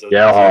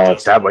 Yeah.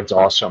 That one's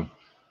awesome.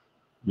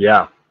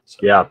 Yeah. So,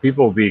 yeah.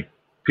 People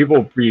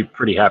will be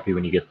pretty happy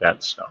when you get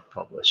that stuff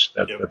published.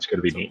 That's going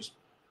to be neat.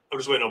 I'm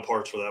just waiting on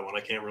parts for that one.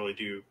 I can't really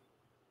do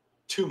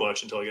too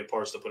much until I get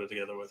parts to put it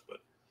together with, but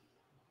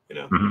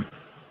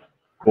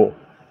Cool.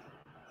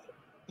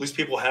 At least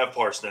people have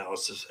parts now.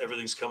 It's just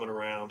everything's coming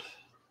around.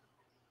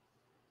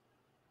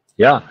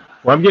 Yeah.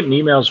 Well, I'm getting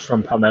emails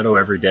from Palmetto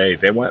every day.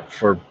 They went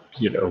for,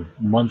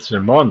 months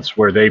and months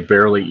where they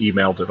barely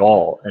emailed at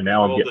all. And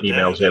now I'm getting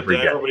emails every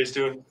day. Everybody's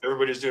doing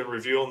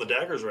review on the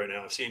daggers right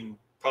now. I've seen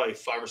probably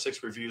 5 or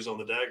 6 reviews on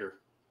the dagger.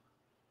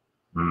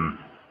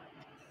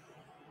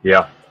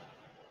 Yeah.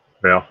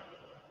 Yeah.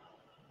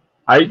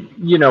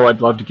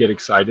 I'd love to get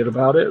excited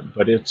about it,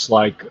 but it's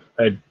like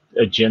a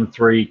Gen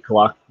 3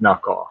 Glock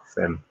knockoff.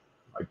 And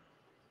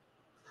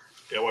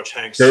watch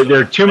Hank's. There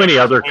are too many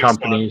other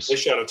companies. They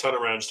shot a ton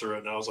of rounds through it,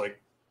 and I was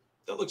like,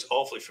 that looks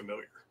awfully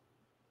familiar.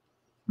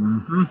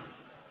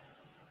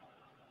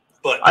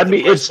 But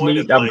it's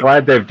neat. I'm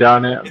glad they've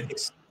done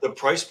it. The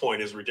price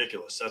point is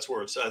ridiculous. That's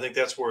where I think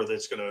that's where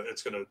it's gonna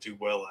do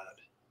well at.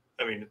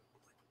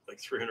 Like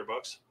 $300,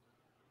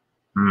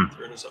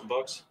 $300 something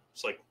bucks.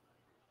 It's like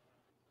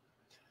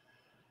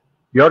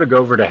you ought to go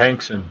over to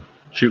Hank's and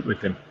shoot with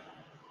him.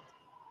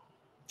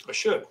 I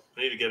should.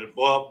 I need to get it.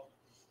 Well,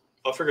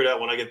 I'll figure it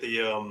out when I get the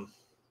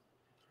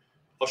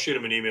I'll shoot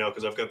him an email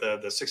because I've got the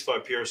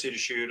 6.5 PRC to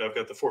shoot. I've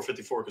got the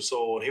 454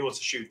 Casole, and he wants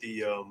to shoot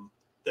the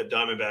that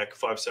Diamondback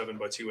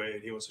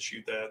 5.7x2.8. He wants to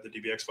shoot that, the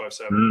DBX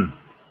 5.7.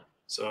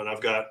 So, and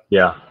I've got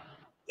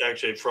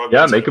actually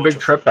Frogbones. Make a big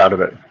trip out of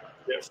it.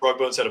 Yeah,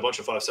 Frogbones had a bunch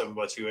of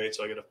 5.7x2.8,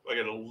 so I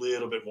got a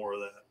little bit more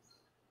of that.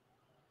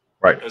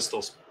 Right. That was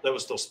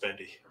still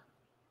spendy.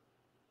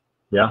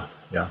 Yeah,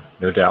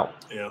 no doubt.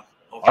 Yeah.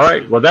 All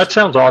right. Well, that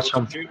sounds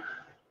awesome.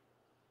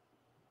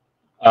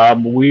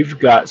 We've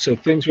got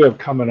things we have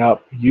coming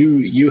up.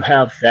 You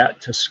have that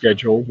to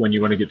schedule when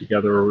you want to get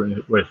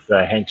together with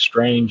Hank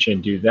Strange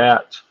and do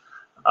that,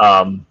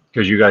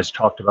 because you guys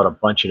talked about a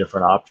bunch of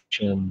different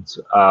options.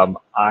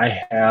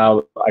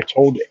 I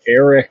told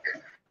Eric,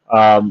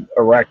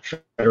 Iraq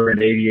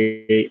Veteran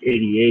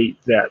 88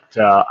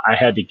 that I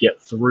had to get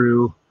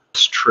through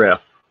this trip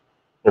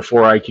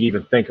before I could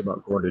even think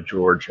about going to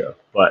Georgia.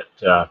 But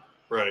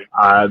right.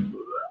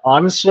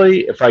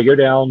 Honestly, if I go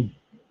down,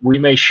 we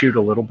may shoot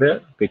a little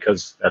bit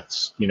because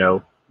that's,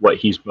 what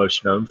he's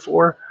most known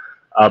for.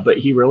 But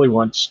he really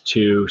wants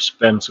to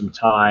spend some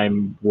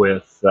time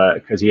with,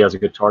 because he has a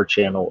guitar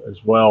channel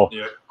as well,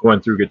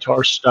 going through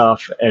guitar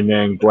stuff and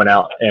then going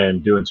out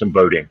and doing some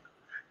boating.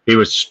 He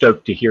was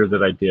stoked to hear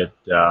that I did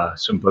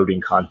some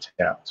boating content.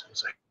 I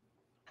was like,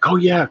 oh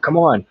yeah, come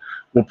on.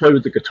 We'll play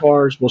with the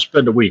guitars. We'll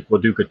spend a week.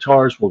 We'll do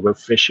guitars. We'll go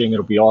fishing.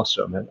 It'll be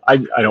awesome. And I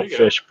don't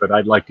fish, but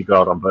I'd like to go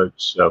out on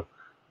boats.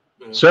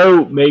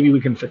 So maybe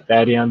we can fit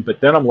that in. But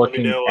then I'm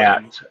looking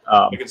at.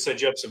 I can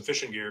send you up some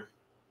fishing gear.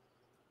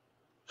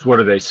 What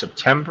are they?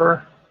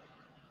 September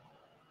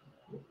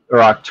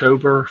or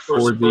October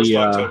for first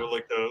October,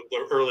 like the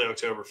early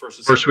October,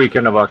 first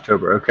weekend of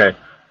October. Okay.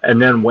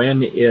 And then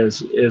when is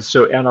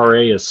so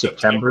NRA is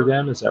September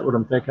then? Is that what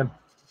I'm thinking?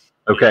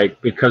 Okay,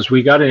 because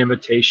we got an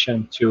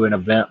invitation to an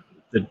event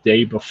the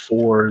day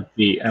before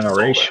the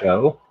NRA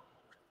show,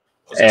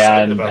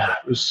 and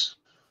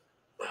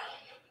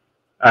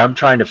I'm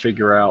trying to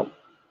figure out,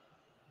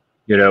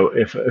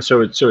 if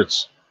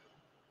it's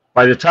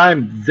by the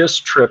time this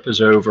trip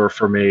is over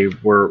for me,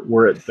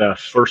 we're at the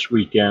first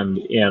weekend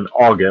in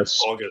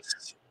August.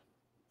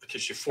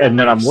 And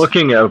then I'm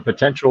looking at a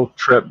potential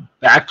trip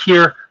back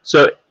here.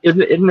 So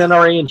isn't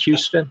NRA in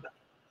Houston?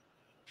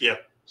 Yeah.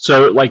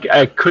 So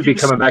I could be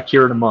coming back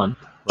here in a month,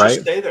 right?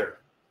 Just stay there.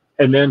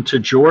 And then to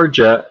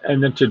Georgia,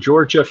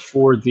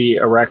 for the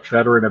Iraq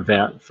Veteran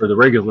event for the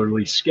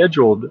regularly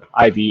scheduled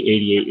IV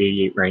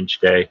 8888 range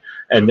day,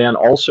 and then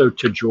also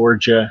to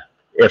Georgia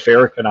if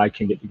Eric and I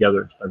can get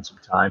together and spend some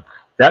time.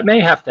 That may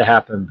have to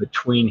happen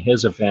between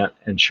his event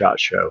and SHOT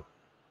Show.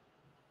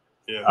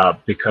 Yeah.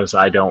 Because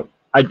I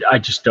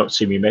just don't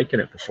see me making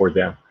it before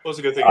then. Well, it's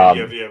a good thing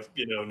you have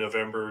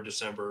November,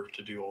 December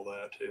to do all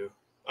that too.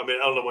 I mean,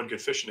 I don't know when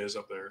good fishing is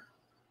up there.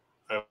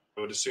 I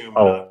would assume.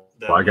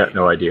 I got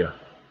no idea.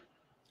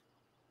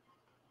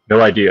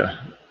 No idea.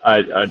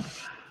 I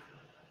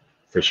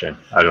fishing.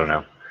 I don't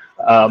know.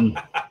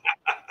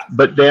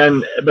 But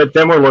then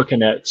we're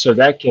looking at, so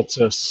that gets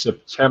us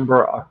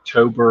September,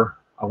 October.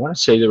 I want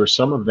to say there was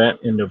some event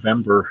in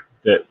November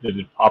that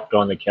had popped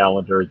on the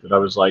calendar that I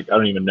was like, I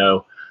don't even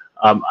know.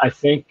 I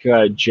think Kim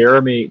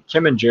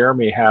and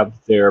Jeremy have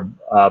their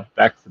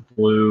Back the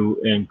Blue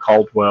in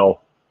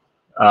Caldwell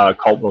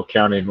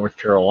County, North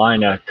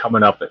Carolina,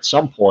 coming up at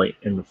some point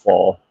in the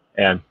fall.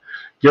 And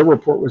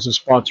Gear-Report was a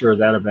sponsor of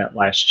that event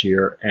last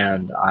year,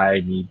 and I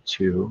need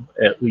to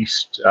at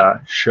least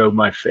show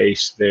my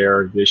face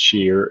there this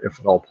year, if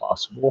at all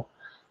possible.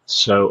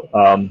 So,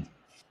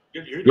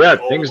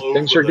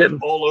 things are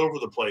getting all over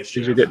the place.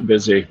 Things are getting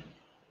busy.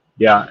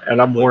 Yeah,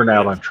 and I'm worn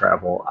out on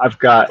travel. I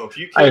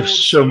have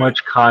so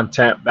much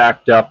content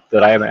backed up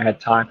that I haven't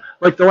had time.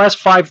 Like the last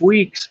 5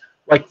 weeks,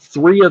 like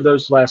 3 of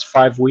those last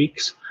 5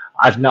 weeks,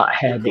 I've not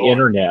had the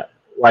internet.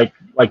 Like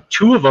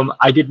 2 of them,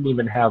 I didn't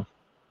even have.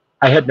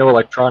 I had no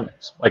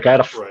electronics. Like I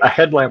had a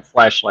headlamp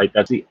flashlight.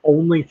 That's the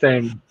only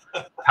thing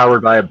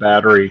powered by a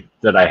battery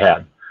that I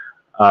had.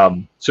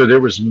 So there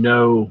was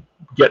no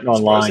getting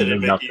online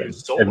and nothing.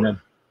 And then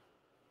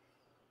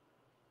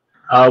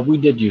we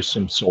did use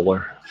some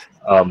solar.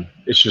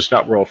 It's just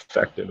not real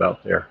effective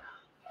out there.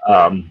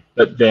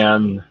 But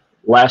then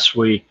last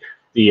week,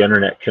 the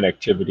internet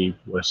connectivity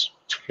was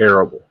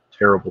terrible.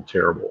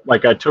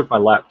 Like I took my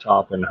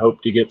laptop and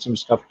hoped to get some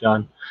stuff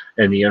done,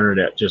 and the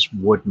internet just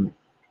wouldn't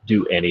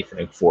do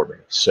anything for me.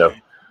 So,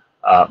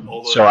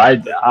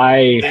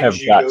 I have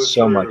got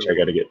so much I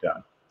got to get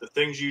done. The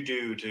things you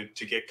do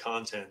to get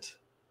content.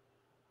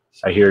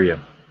 I hear you.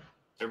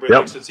 Everybody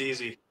thinks it's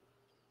easy.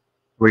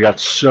 We got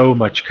so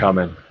much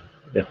coming.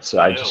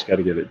 I just got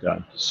to get it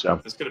done. So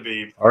it's going to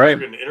be all right.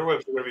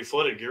 Interwebs are going to be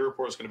flooded.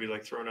 Gear-Report is going to be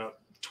like throwing out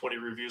 20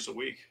 reviews a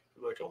week.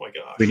 Like, oh my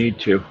gosh. We need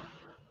to.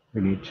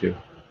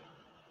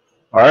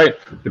 All right.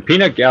 The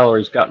Peanut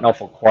Gallery's gotten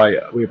awful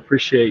quiet. We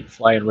appreciate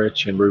Flying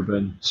Rich and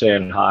Ruben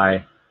saying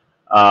hi.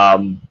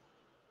 I'm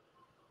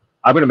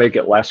going to make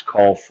it last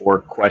call for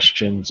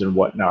questions and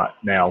whatnot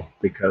now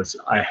because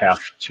I have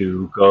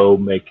to go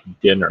make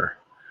dinner.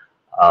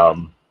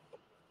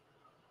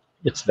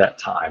 It's that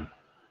time.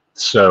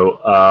 So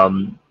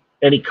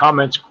any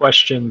comments,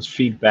 questions,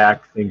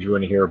 feedback, things you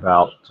want to hear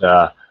about,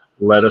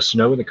 let us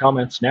know in the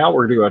comments now.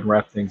 We're going to go ahead and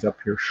wrap things up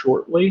here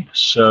shortly.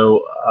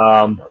 So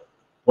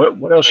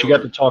what else you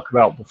got to talk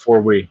about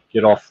before we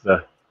get off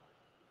the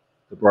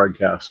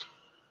broadcast?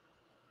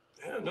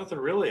 Yeah, nothing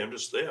really. I'm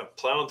just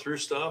plowing through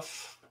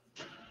stuff,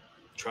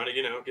 trying to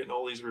getting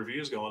all these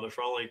reviews going. They're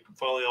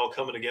finally all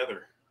coming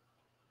together.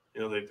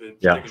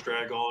 Things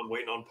drag on,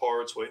 waiting on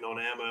parts, waiting on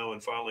ammo,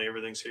 and finally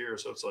everything's here.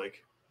 So it's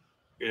like,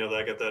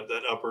 I got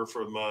that upper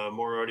from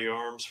Moriarty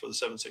Arms for the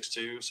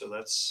 7.62. So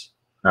that's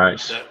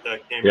nice.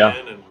 That came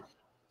in, and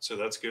so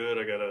that's good.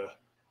 I got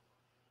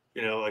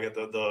I got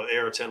the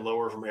AR-10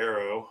 lower from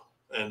Arrow,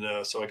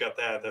 and so I got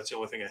that. That's the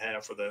only thing I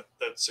have for that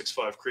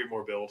 6.5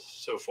 Creedmoor build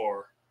so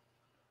far.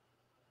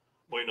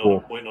 Waiting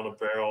on a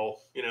barrel.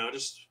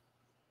 Just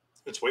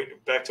it's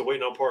back to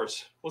waiting on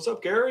parts. What's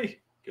up, Gary?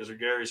 Because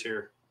Gary's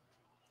here.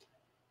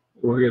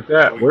 Look at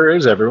that. Where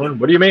is everyone?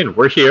 What do you mean?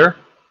 We're here.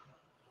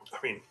 I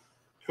mean,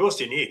 who else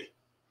do you need?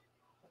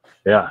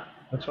 Yeah,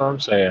 that's what I'm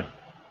saying.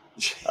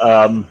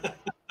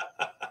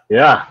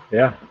 Yeah.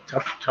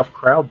 Tough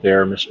crowd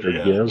there, Mr.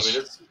 Giz. I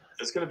mean,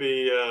 it's going to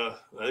be.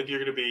 I think you're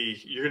going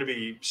to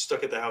be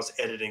stuck at the house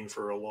editing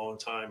for a long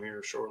time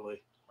here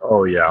shortly.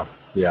 Oh yeah.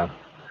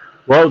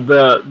 Well,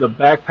 the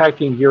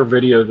backpacking gear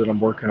video that I'm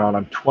working on,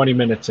 I'm 20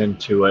 minutes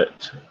into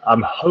it.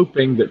 I'm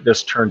hoping that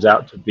this turns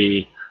out to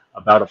be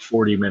about a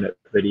 40-minute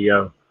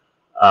video.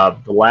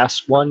 The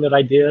last one that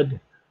I did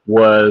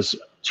was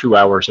 2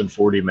 hours and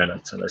 40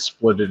 minutes, and I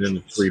split it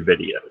into 3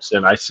 videos.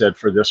 And I said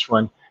for this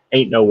one,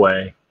 ain't no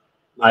way.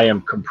 I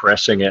am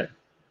compressing it.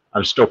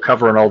 I'm still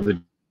covering all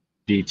the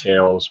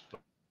details,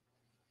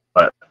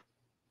 but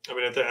I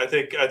mean, I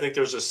think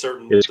there's a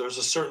certain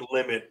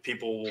limit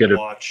people will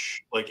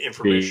watch, like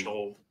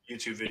informational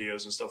YouTube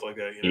videos and stuff like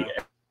that.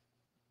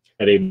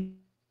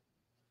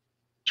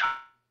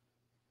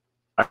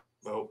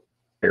 Oh,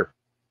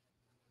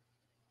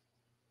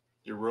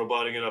 you're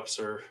roboting it up,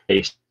 sir.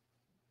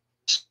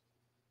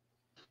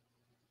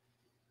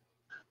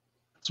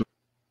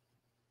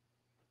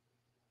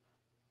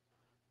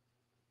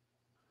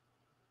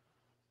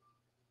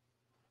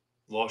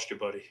 Lost you,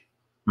 buddy.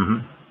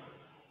 Mm-hmm.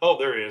 Oh,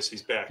 there he is.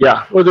 He's back.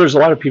 Yeah. Well, there's a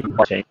lot of people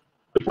watching.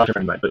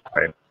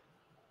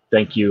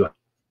 Thank you.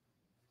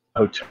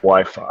 Hotel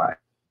Wi-Fi.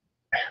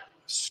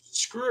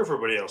 Screw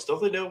everybody else.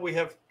 Don't they know we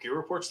have Gear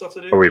Report stuff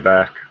to do? Are we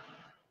back?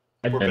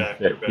 We're back.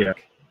 Yeah.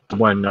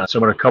 When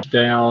someone comes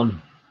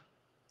down,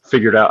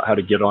 figured out how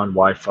to get on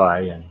Wi-Fi,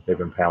 and they've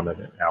impounded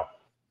it now.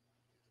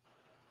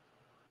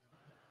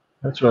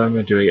 That's what I'm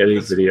going to do.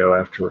 Edit video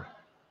after.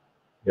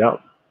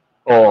 Yep.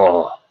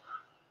 Oh.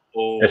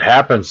 It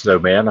happens though,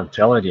 man. I'm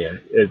telling you.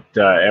 It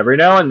every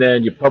now and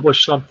then you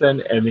publish something,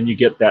 and then you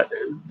get that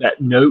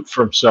note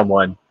from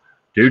someone,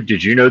 dude.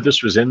 Did you know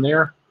this was in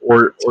there?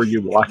 Or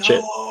you watch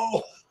it,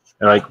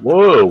 and like,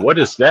 whoa, what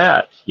is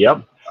that?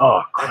 Yep.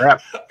 Oh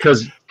crap.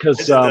 Because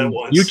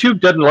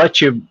YouTube doesn't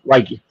let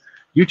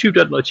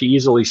you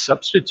easily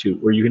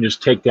substitute where you can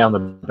just take down the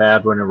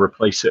bad one and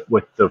replace it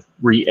with the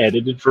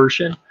re-edited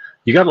version.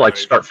 You got to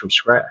start from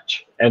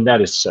scratch, and that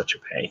is such a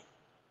pain.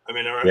 I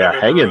mean,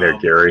 hang in there,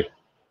 Gary.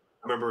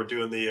 I remember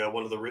doing the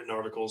one of the written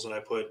articles, and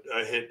I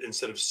hit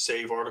instead of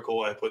save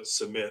article, I put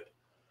submit.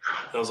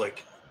 And I was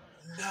like,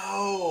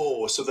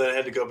 no. So then I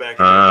had to go back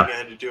and I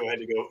had to go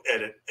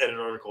edit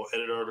article.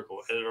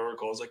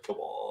 I was like, come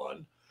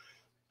on.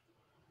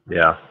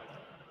 Yeah.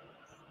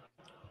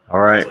 All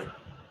right. Like,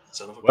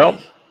 son of a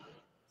bitch.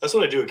 That's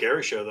what I do at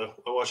Gary's show, though.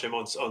 I watch him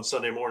on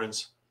Sunday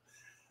mornings.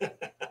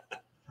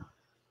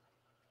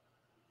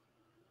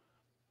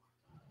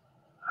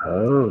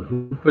 Oh,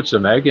 who puts the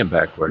mag in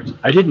backwards?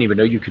 I didn't even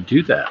know you could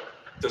do that.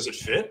 Does it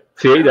fit?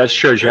 See, that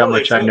shows you how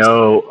much I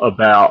know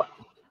about.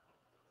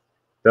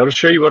 That'll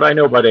show you what I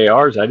know about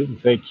ARs. I didn't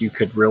think you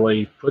could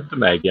really put the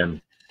mag in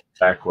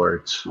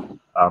backwards.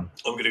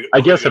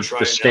 I guess if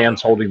the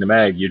stand's holding the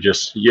mag,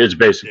 it's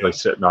basically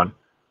sitting on.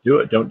 Do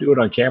it. Don't do it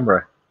on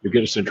camera. You'll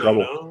get us in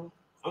trouble. No,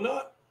 I'm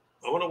not.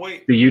 I want to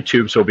wait. The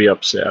YouTubes will be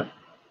upset.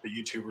 The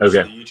YouTubers,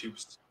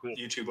 the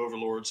YouTube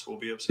overlords will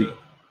be upset.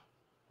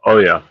 Oh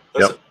yeah.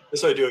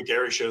 That's what I do at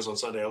Gary's shows on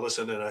Sunday. I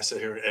listen and I sit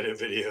here and edit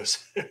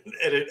videos,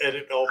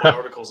 edit all my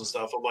articles and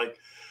stuff. I'm like,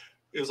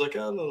 it was like,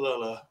 oh, la, la,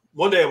 la.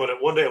 One day I'm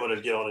gonna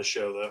get on his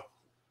show though,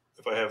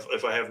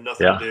 if I have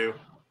nothing to do.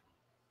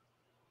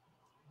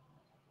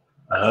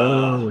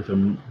 Oh, with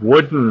a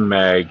wooden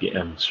mag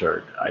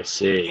insert. I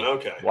see.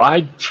 Okay.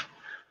 Why,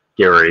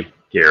 Gary?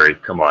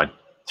 Come on.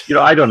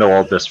 I don't know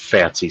all this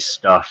fancy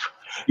stuff.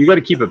 You got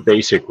to keep it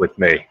basic with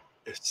me.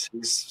 He's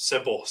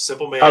simple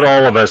man. Not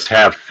all of us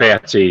have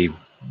fancy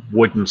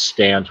wooden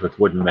stands with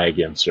wooden mag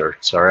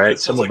inserts. All right,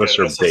 some of us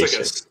are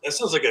basic. That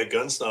sounds like a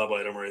gun snob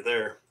item right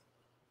there.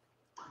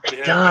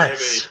 It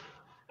does.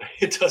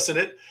 Doesn't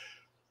it?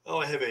 Oh,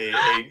 I have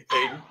a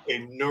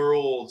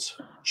knurled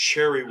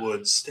cherry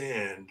wood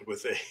stand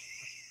with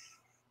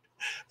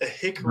a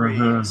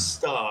hickory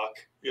stock.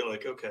 You're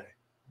like, okay.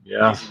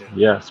 Yeah.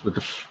 Yes, with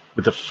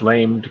the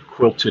flamed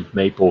quilted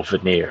maple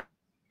veneer,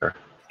 the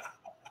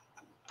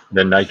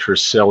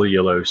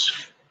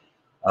nitrocellulose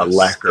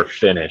lacquer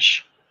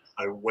finish.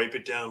 I wipe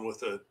it down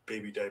with a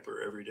baby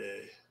diaper every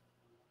day.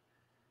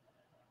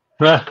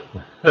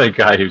 The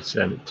guy who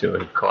sent it to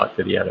him caught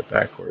that he had it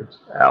backwards.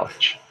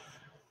 Ouch.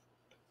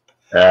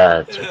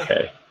 That's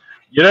okay.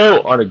 You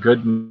know, on a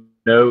good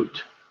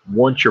note,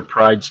 once your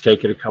pride's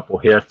taken a couple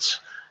hits,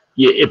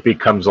 it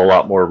becomes a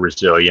lot more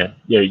resilient.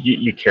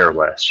 You care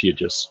less. You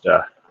just,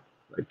 I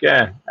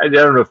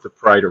don't know if the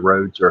pride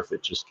erodes or if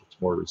it just gets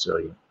more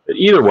resilient. But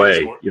either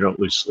way, you don't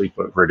lose sleep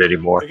over it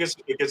anymore.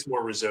 It gets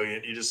more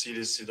resilient. You just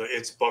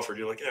it's buffered.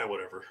 You're like,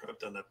 whatever. I've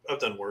done that. I've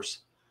done worse.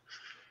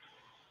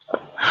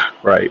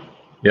 Right.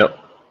 Yep.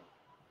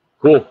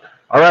 Cool.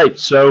 All right.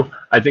 So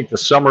I think the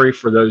summary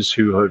for those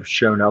who have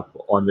shown up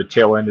on the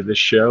tail end of this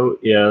show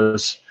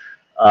is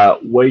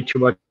way too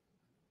much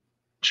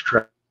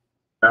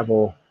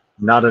travel,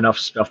 not enough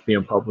stuff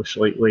being published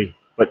lately,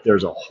 but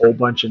there's a whole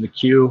bunch in the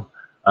queue.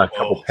 A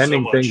couple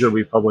pending things that will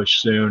be published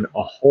soon,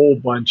 a whole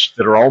bunch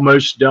that are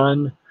almost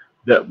done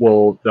that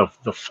will,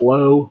 the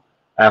flow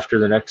after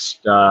the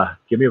next,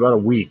 give me about a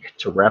week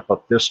to wrap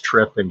up this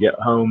trip and get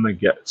home and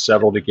get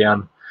settled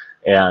again.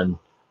 And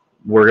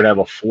we're going to have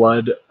a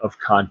flood of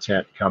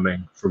content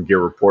coming from Gear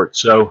Report.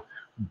 So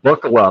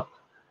buckle up.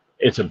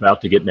 It's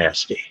about to get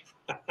nasty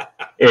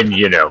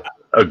in,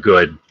 a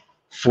good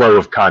flow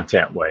of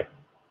content way.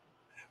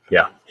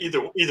 Yeah.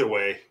 Either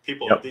way,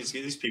 people, yep.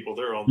 these people,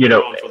 they're on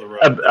for the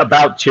ride.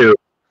 About two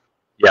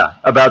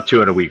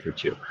in a week or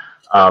two.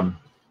 And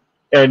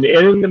in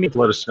the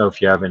meantime, let us know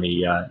if you have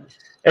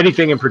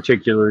anything in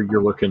particular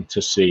you're looking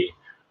to see.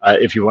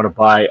 If you want to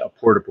buy a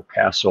portable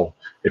castle,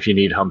 if you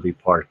need Humvee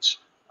parts,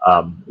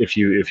 if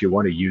you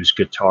want to use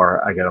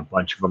guitar, I got a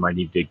bunch of them. I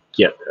need to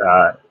get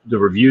the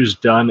reviews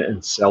done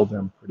and sell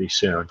them pretty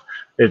soon.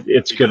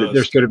 There's going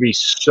to be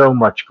so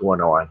much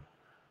going on.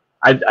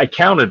 I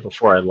counted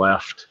before I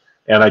left,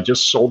 and I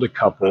just sold a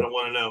couple. I don't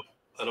want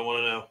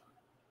to know.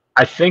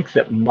 I think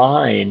that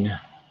mine,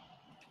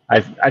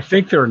 I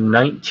think there are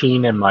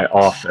 19 in my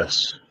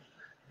office,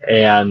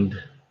 and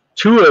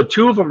two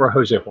of them are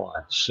Jose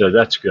Juan, so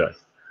that's good.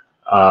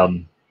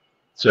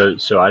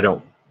 So I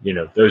don't,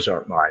 those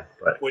aren't mine.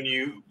 But when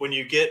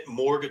you get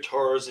more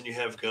guitars than you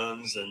have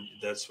guns, then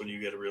that's when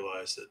you got to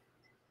realize that.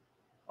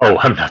 Oh,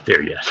 I'm not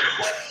there yet.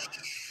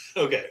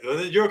 Okay,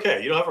 you're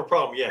okay. You don't have a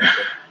problem yet.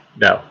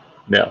 But...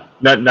 No,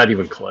 not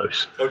even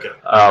close. Okay.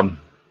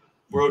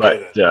 We're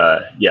okay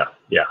then. Yeah.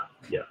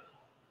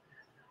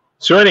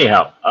 So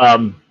anyhow,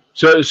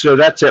 so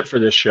that's it for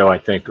this show. I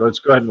think let's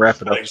go ahead and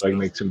wrap it up so I can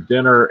make some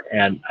dinner.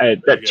 And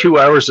that 2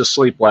 hours of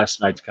sleep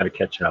last night's kind of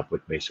catching up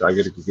with me. So I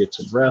got to go get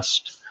some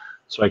rest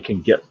so I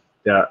can get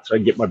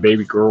my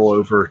baby girl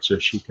over so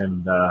she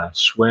can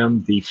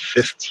swim the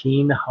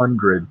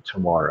 1500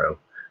 tomorrow.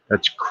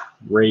 That's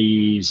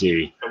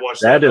crazy. I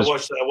watched that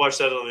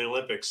on the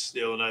Olympics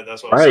the other night.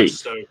 That's why I was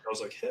so stoked. I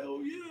was like,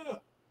 hell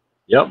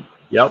yeah.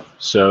 Yep.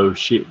 So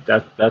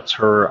that's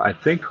her. I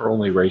think her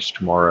only race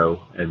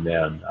tomorrow, and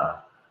then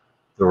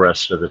the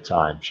rest of the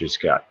time she's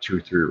got 2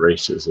 or 3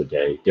 races a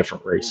day,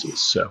 different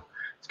races. So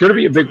it's going to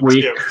be a big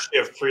week. She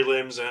have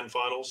prelims and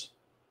finals.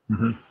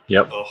 Mm-hmm.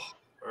 Yep. Oh,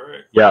 all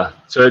right. Yeah.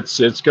 So it's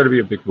going to be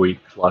a big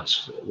week.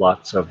 Lots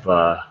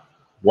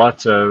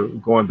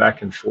of going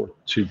back and forth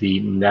to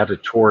the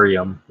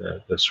natatorium,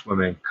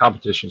 the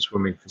competition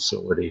swimming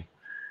facility,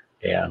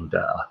 and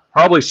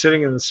probably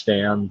sitting in the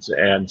stands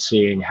and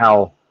seeing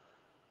how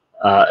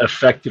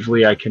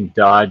effectively I can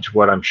dodge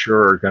what I'm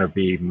sure are going to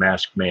be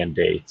mask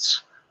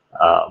mandates.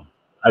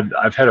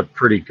 I've had a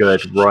pretty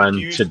good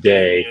run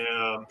today.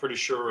 Yeah, I'm pretty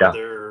sure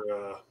they're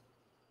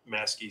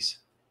maskies.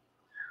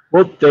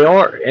 Well, they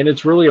are, and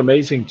it's really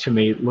amazing to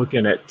me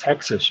looking at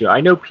Texas.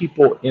 I know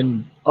people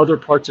in other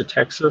parts of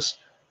Texas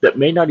that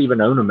may not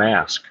even own a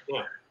mask.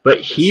 Yeah.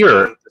 But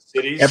here,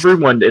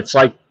 everyone, it's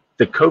like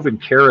the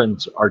COVID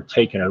Karens are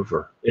taking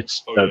over.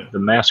 It's the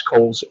mask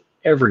holes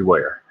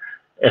everywhere.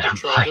 And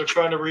they're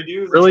trying to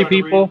redo. Really,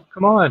 people?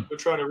 Come on. They're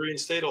trying to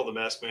reinstate all the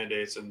mask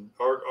mandates. And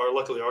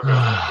luckily, our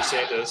guy,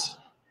 DeSantis,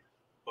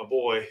 my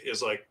boy,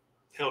 is like,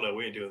 hell no,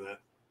 we ain't doing that.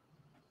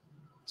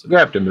 So we're going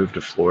to have to move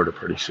to Florida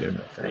pretty soon,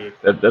 I think.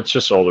 That's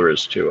just all there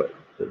is to it.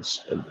 It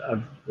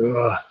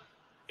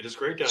is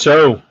great down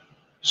here.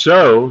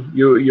 So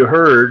you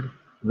heard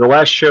the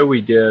last show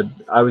we did,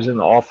 I was in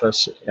the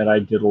office and I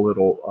did a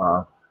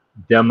little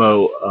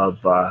demo of,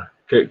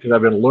 because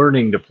I've been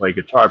learning to play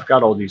guitar. I've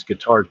got all these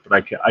guitars,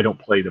 but I don't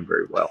play them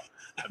very well.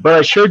 But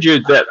I showed you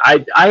that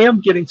I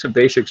am getting some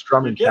basic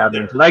strumming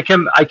patterns, and I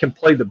can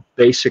play the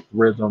basic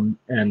rhythm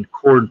and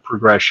chord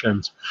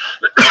progressions.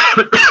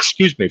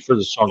 Excuse me, for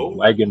the song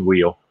Wagon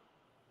Wheel.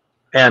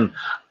 And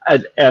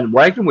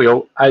Wagon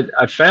Wheel,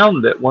 I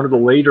found that one of the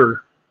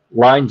later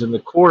lines in the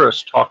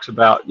chorus talks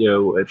about,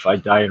 if I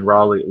die in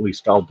Raleigh, at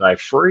least I'll die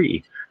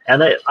free.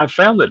 And I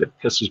found that it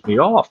pisses me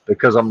off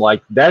because I'm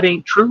like, that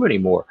ain't true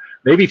anymore.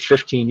 Maybe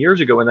 15 years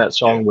ago when that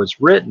song was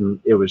written,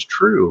 it was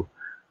true.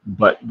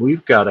 But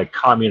we've got a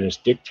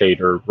communist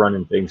dictator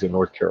running things in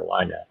North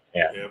Carolina,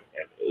 and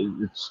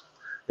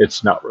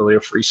it's not really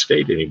a free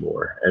state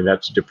anymore, and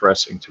that's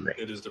depressing to me.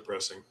 It is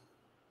depressing.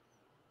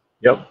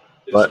 Yep.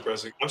 It's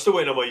depressing. I'm still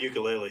waiting on my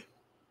ukulele.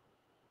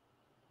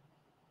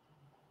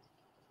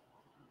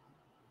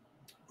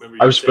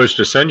 I was supposed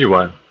to send you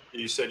one.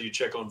 You said you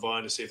check on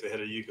Vine to see if they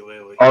had a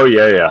ukulele. Oh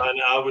yeah, yeah.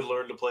 And I would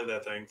learn to play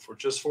that thing for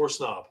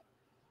Snob,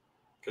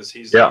 because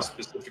he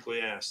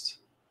specifically asked.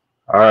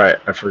 All right,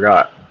 I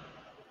forgot.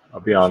 I'll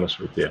be honest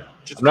with you.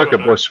 I'm not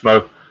gonna blow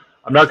smoke.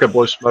 I'm not gonna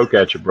blow smoke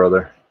at you,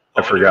 brother.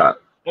 I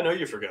forgot. I know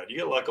you forgot. You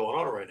got a lot going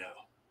on right now.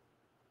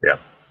 Yeah.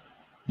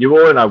 You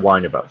will, and I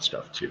whine about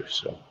stuff too.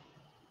 So,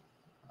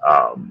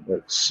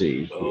 let's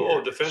see. Oh,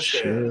 here. Defense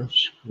Share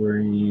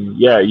screen.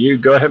 Yeah, you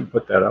go ahead and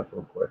put that up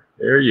real quick.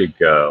 There you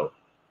go.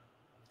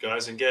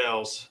 Guys and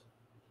gals.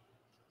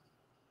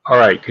 All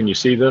right, can you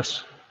see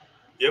this?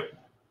 Yep,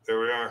 there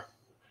we are.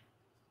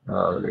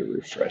 Let me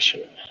refresh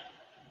it.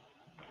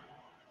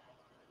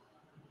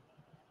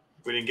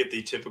 We didn't get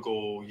the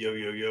typical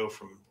yo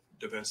from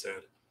Defense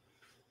Dad.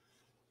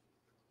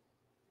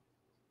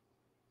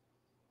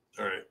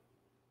 All right,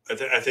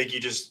 I think you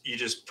just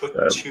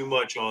put too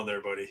much on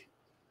there, buddy.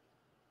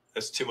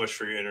 That's too much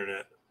for your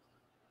internet.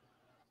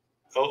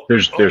 Oh,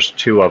 there's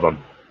two of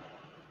them.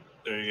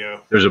 There you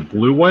go. There's a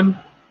blue one.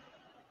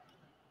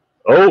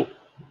 Oh,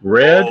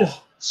 red,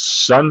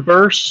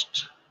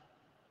 sunburst,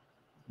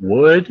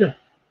 wood.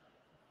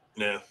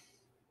 No.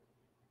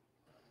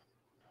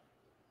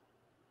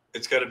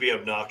 It's got to be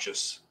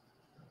obnoxious.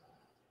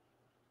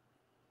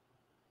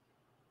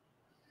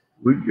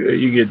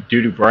 You get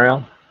doo-doo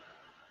brown.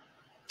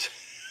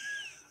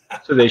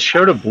 So they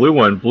showed a blue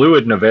one. Blue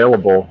isn't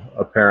available,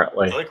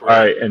 apparently. I like red.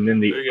 All right, and then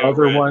the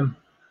other one.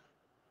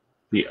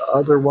 The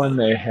other one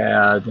they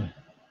had,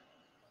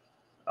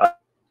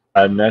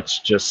 and that's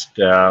just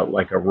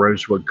like a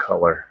rosewood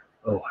color.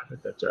 Oh, I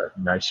bet that's a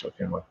nice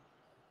looking one.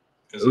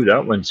 Ooh,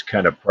 that one's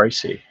kind of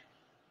pricey.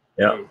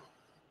 Yeah. Ooh.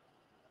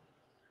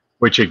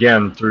 Which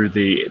again, through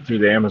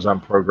the Amazon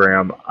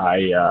program,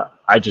 I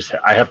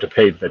have to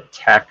pay the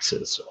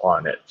taxes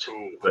on it.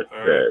 Ooh, but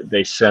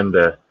they send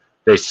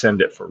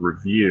it for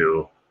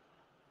review.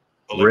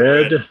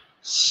 Red,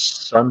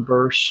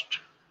 sunburst,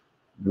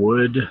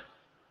 wood.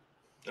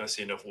 I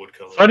see enough wood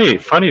color.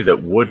 Funny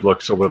that wood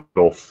looks a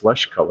little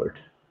flesh colored.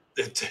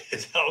 I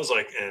was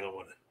like, I don't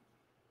want it.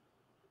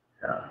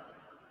 Yeah.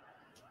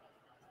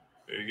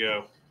 There you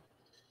go.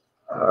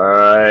 All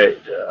right.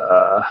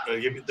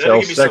 That'll give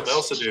me something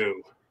else to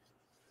do.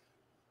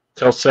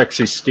 Tell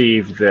Sexy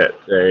Steve that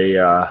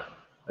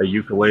a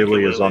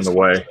ukulele is on the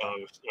way.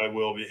 I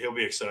will be. He'll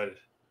be excited.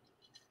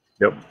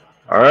 Yep.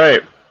 All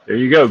right. There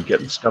you go.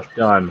 Getting stuff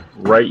done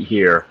right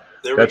here.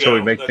 That's how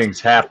we make things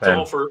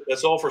happen.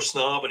 That's all for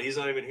Snob, and he's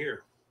not even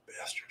here.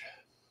 Bastard.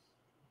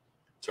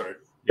 Sorry.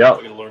 Yeah.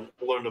 I'm gonna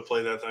learn to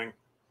play that thing.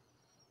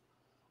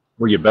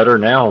 Well, you better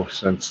now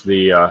since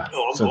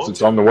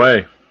it's on the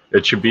way.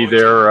 It should be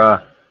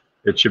there.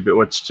 It should be.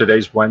 What's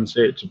today's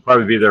Wednesday? It should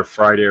probably be there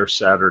Friday or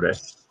Saturday.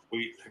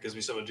 Sweet. That gives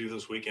me something to do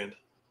this weekend.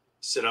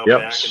 Sit out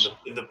back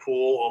in the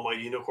pool on my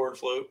unicorn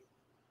float.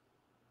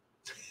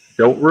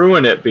 Don't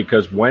ruin it,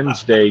 because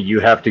Wednesday you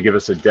have to give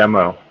us a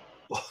demo.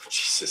 Oh,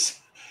 Jesus.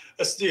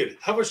 Dude,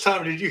 how much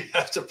time did you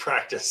have to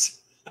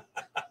practice?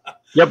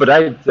 Yeah, but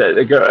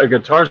a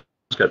guitar's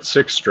got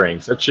 6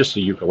 strings. That's just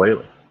a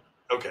ukulele.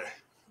 Okay.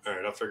 All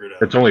right, I'll figure it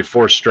out. It's only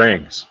 4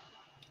 strings.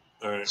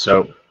 All right.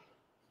 So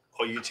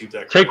I'll YouTube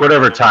that. Take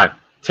whatever time.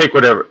 Take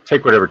whatever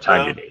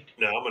time you need.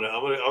 No,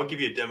 I'll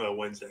give you a demo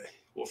Wednesday.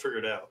 We'll figure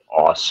it out.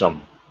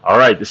 Awesome. All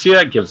right. See,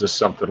 that gives us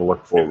something to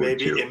look forward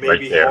to. It may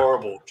be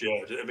horrible,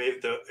 Jed.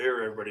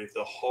 Everybody,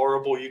 the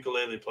horrible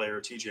ukulele player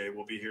TJ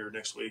will be here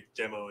next week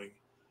demoing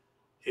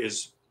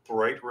his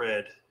bright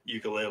red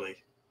ukulele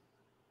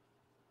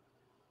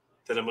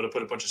that I'm going to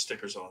put a bunch of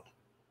stickers on.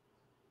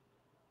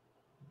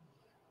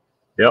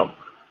 Yep.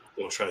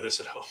 We'll try this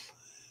at home.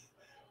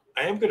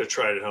 I am going to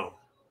try it at home.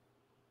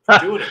 I'm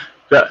doing it.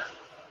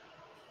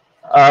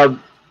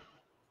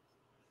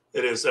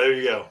 It is. There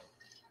you go.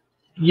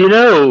 You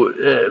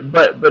know,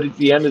 but at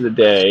the end of the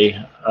day,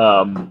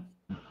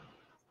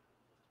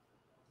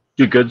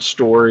 do good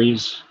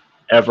stories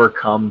ever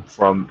come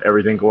from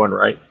everything going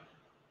right?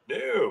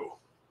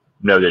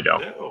 No, they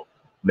don't.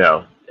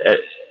 No.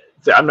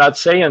 I'm not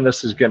saying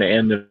this is going to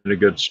end in a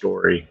good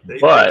story,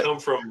 but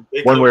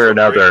one way or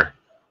another,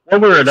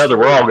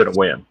 we're all going to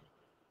win.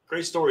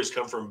 Great stories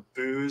come from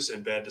booze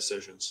and bad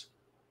decisions.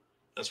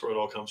 That's where it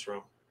all comes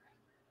from.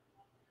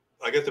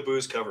 I get the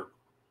booze covered.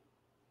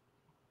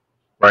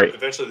 Right.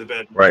 Eventually the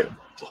bad. Right.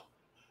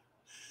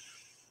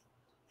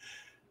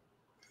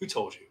 Who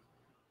told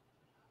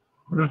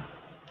you?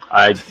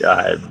 I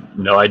have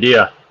no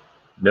idea.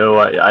 No,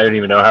 I don't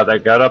even know how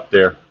that got up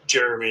there.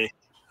 Jeremy.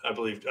 I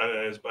blame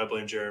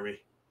Jeremy.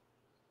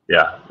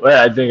 Yeah.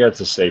 Well, I think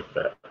that's a safe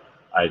bet.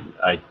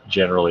 I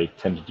generally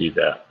tend to do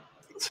that.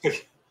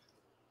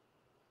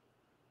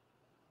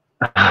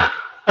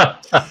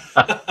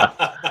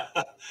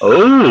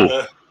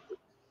 Oh,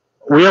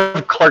 we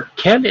have Clark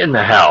Kent in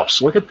the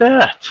house. Look at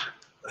that.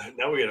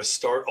 Now we got to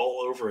start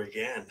all over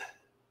again.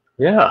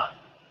 Yeah.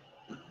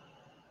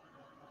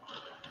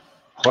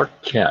 Clark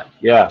Kent.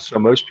 Yeah. So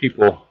most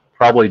people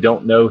probably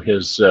don't know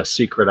his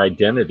secret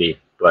identity,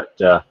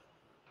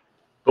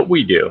 but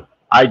we do.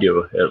 I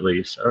do, at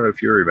least. I don't know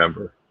if you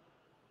remember.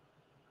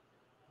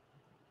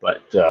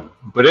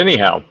 But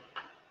anyhow,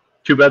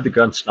 too bad the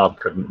gun snob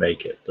couldn't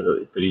make it, but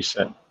he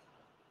sent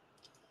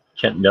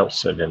Kent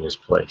Nelson in his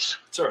place.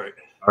 It's all right.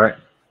 All right.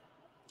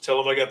 Tell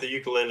him I got the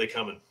ukulele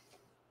coming.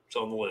 It's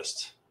on the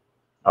list.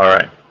 All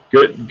right.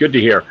 Good to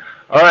hear.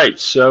 All right.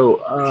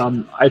 So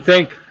I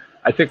think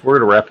we're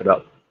gonna wrap it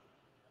up.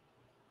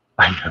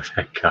 I know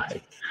that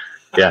guy.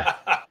 Yeah.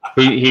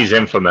 He's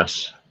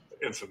infamous.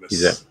 Infamous.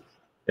 He's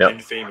yep.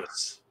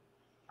 Infamous.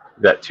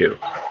 That too.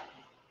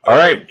 All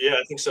right. Yeah,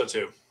 I think so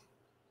too.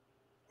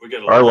 We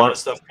got a lot of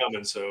stuff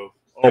coming, so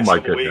oh my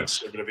goodness,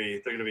 they're gonna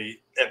be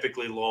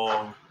epically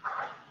long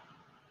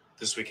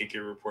this week at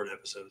Gear Report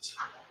episodes.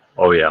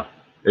 Oh yeah,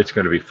 it's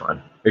gonna be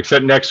fun.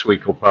 Except next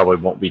week probably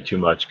won't be too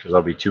much because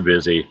I'll be too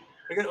busy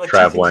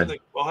traveling.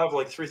 I'll have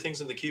like 3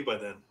 things in the queue by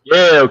then.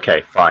 Yeah,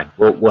 okay, fine.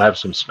 We'll have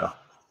some stuff,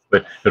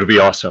 but it'll be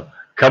awesome.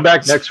 Come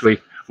back next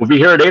week. We'll be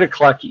here at 8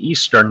 o'clock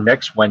Eastern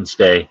next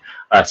Wednesday.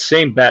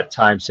 Same bat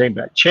time, same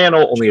bat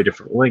channel, only a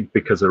different link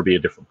because it'll be a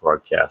different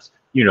broadcast.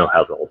 You know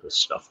how all this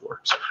stuff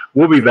works.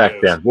 We'll be back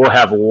then. We'll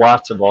have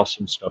lots of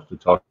awesome stuff to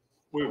talk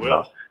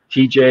about.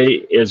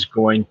 TJ is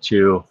going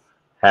to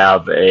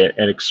have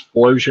an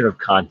explosion of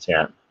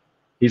content.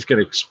 He's going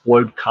to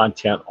explode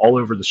content all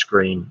over the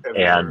screen.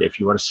 Everywhere. And if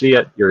you want to see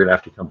it, you're going to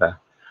have to come back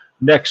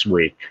next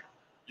week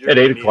at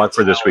 8 o'clock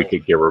for this week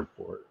at Gear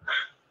Report.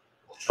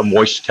 A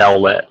moist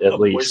towelette,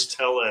 at least. Moist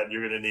towelette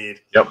you're going to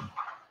need. Yep.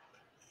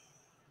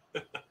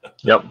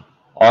 Yep.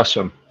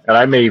 Awesome. And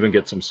I may even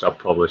get some stuff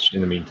published in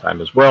the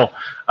meantime as well.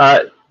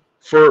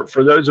 For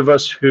those of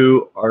us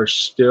who are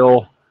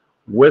still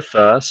with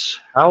us,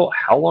 how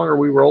long are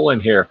we rolling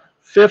here?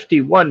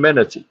 51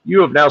 minutes.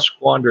 You have now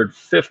squandered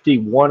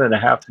 51 and a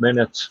half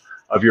minutes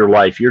of your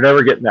life. You're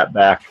never getting that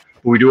back.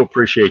 We do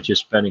appreciate you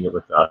spending it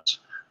with us.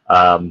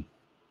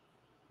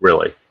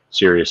 Really,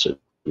 seriously,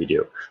 we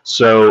do.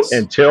 So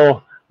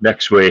until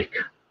next week,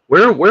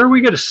 where are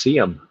we going to see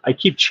them? I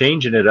keep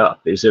changing it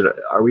up.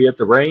 Are we at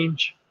the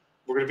range?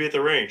 We're going to be at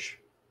the range.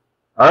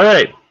 All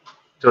right.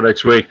 Until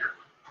next week.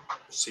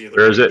 See you at the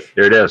Where range. is it?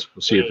 There it is.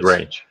 We'll see you at the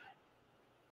range.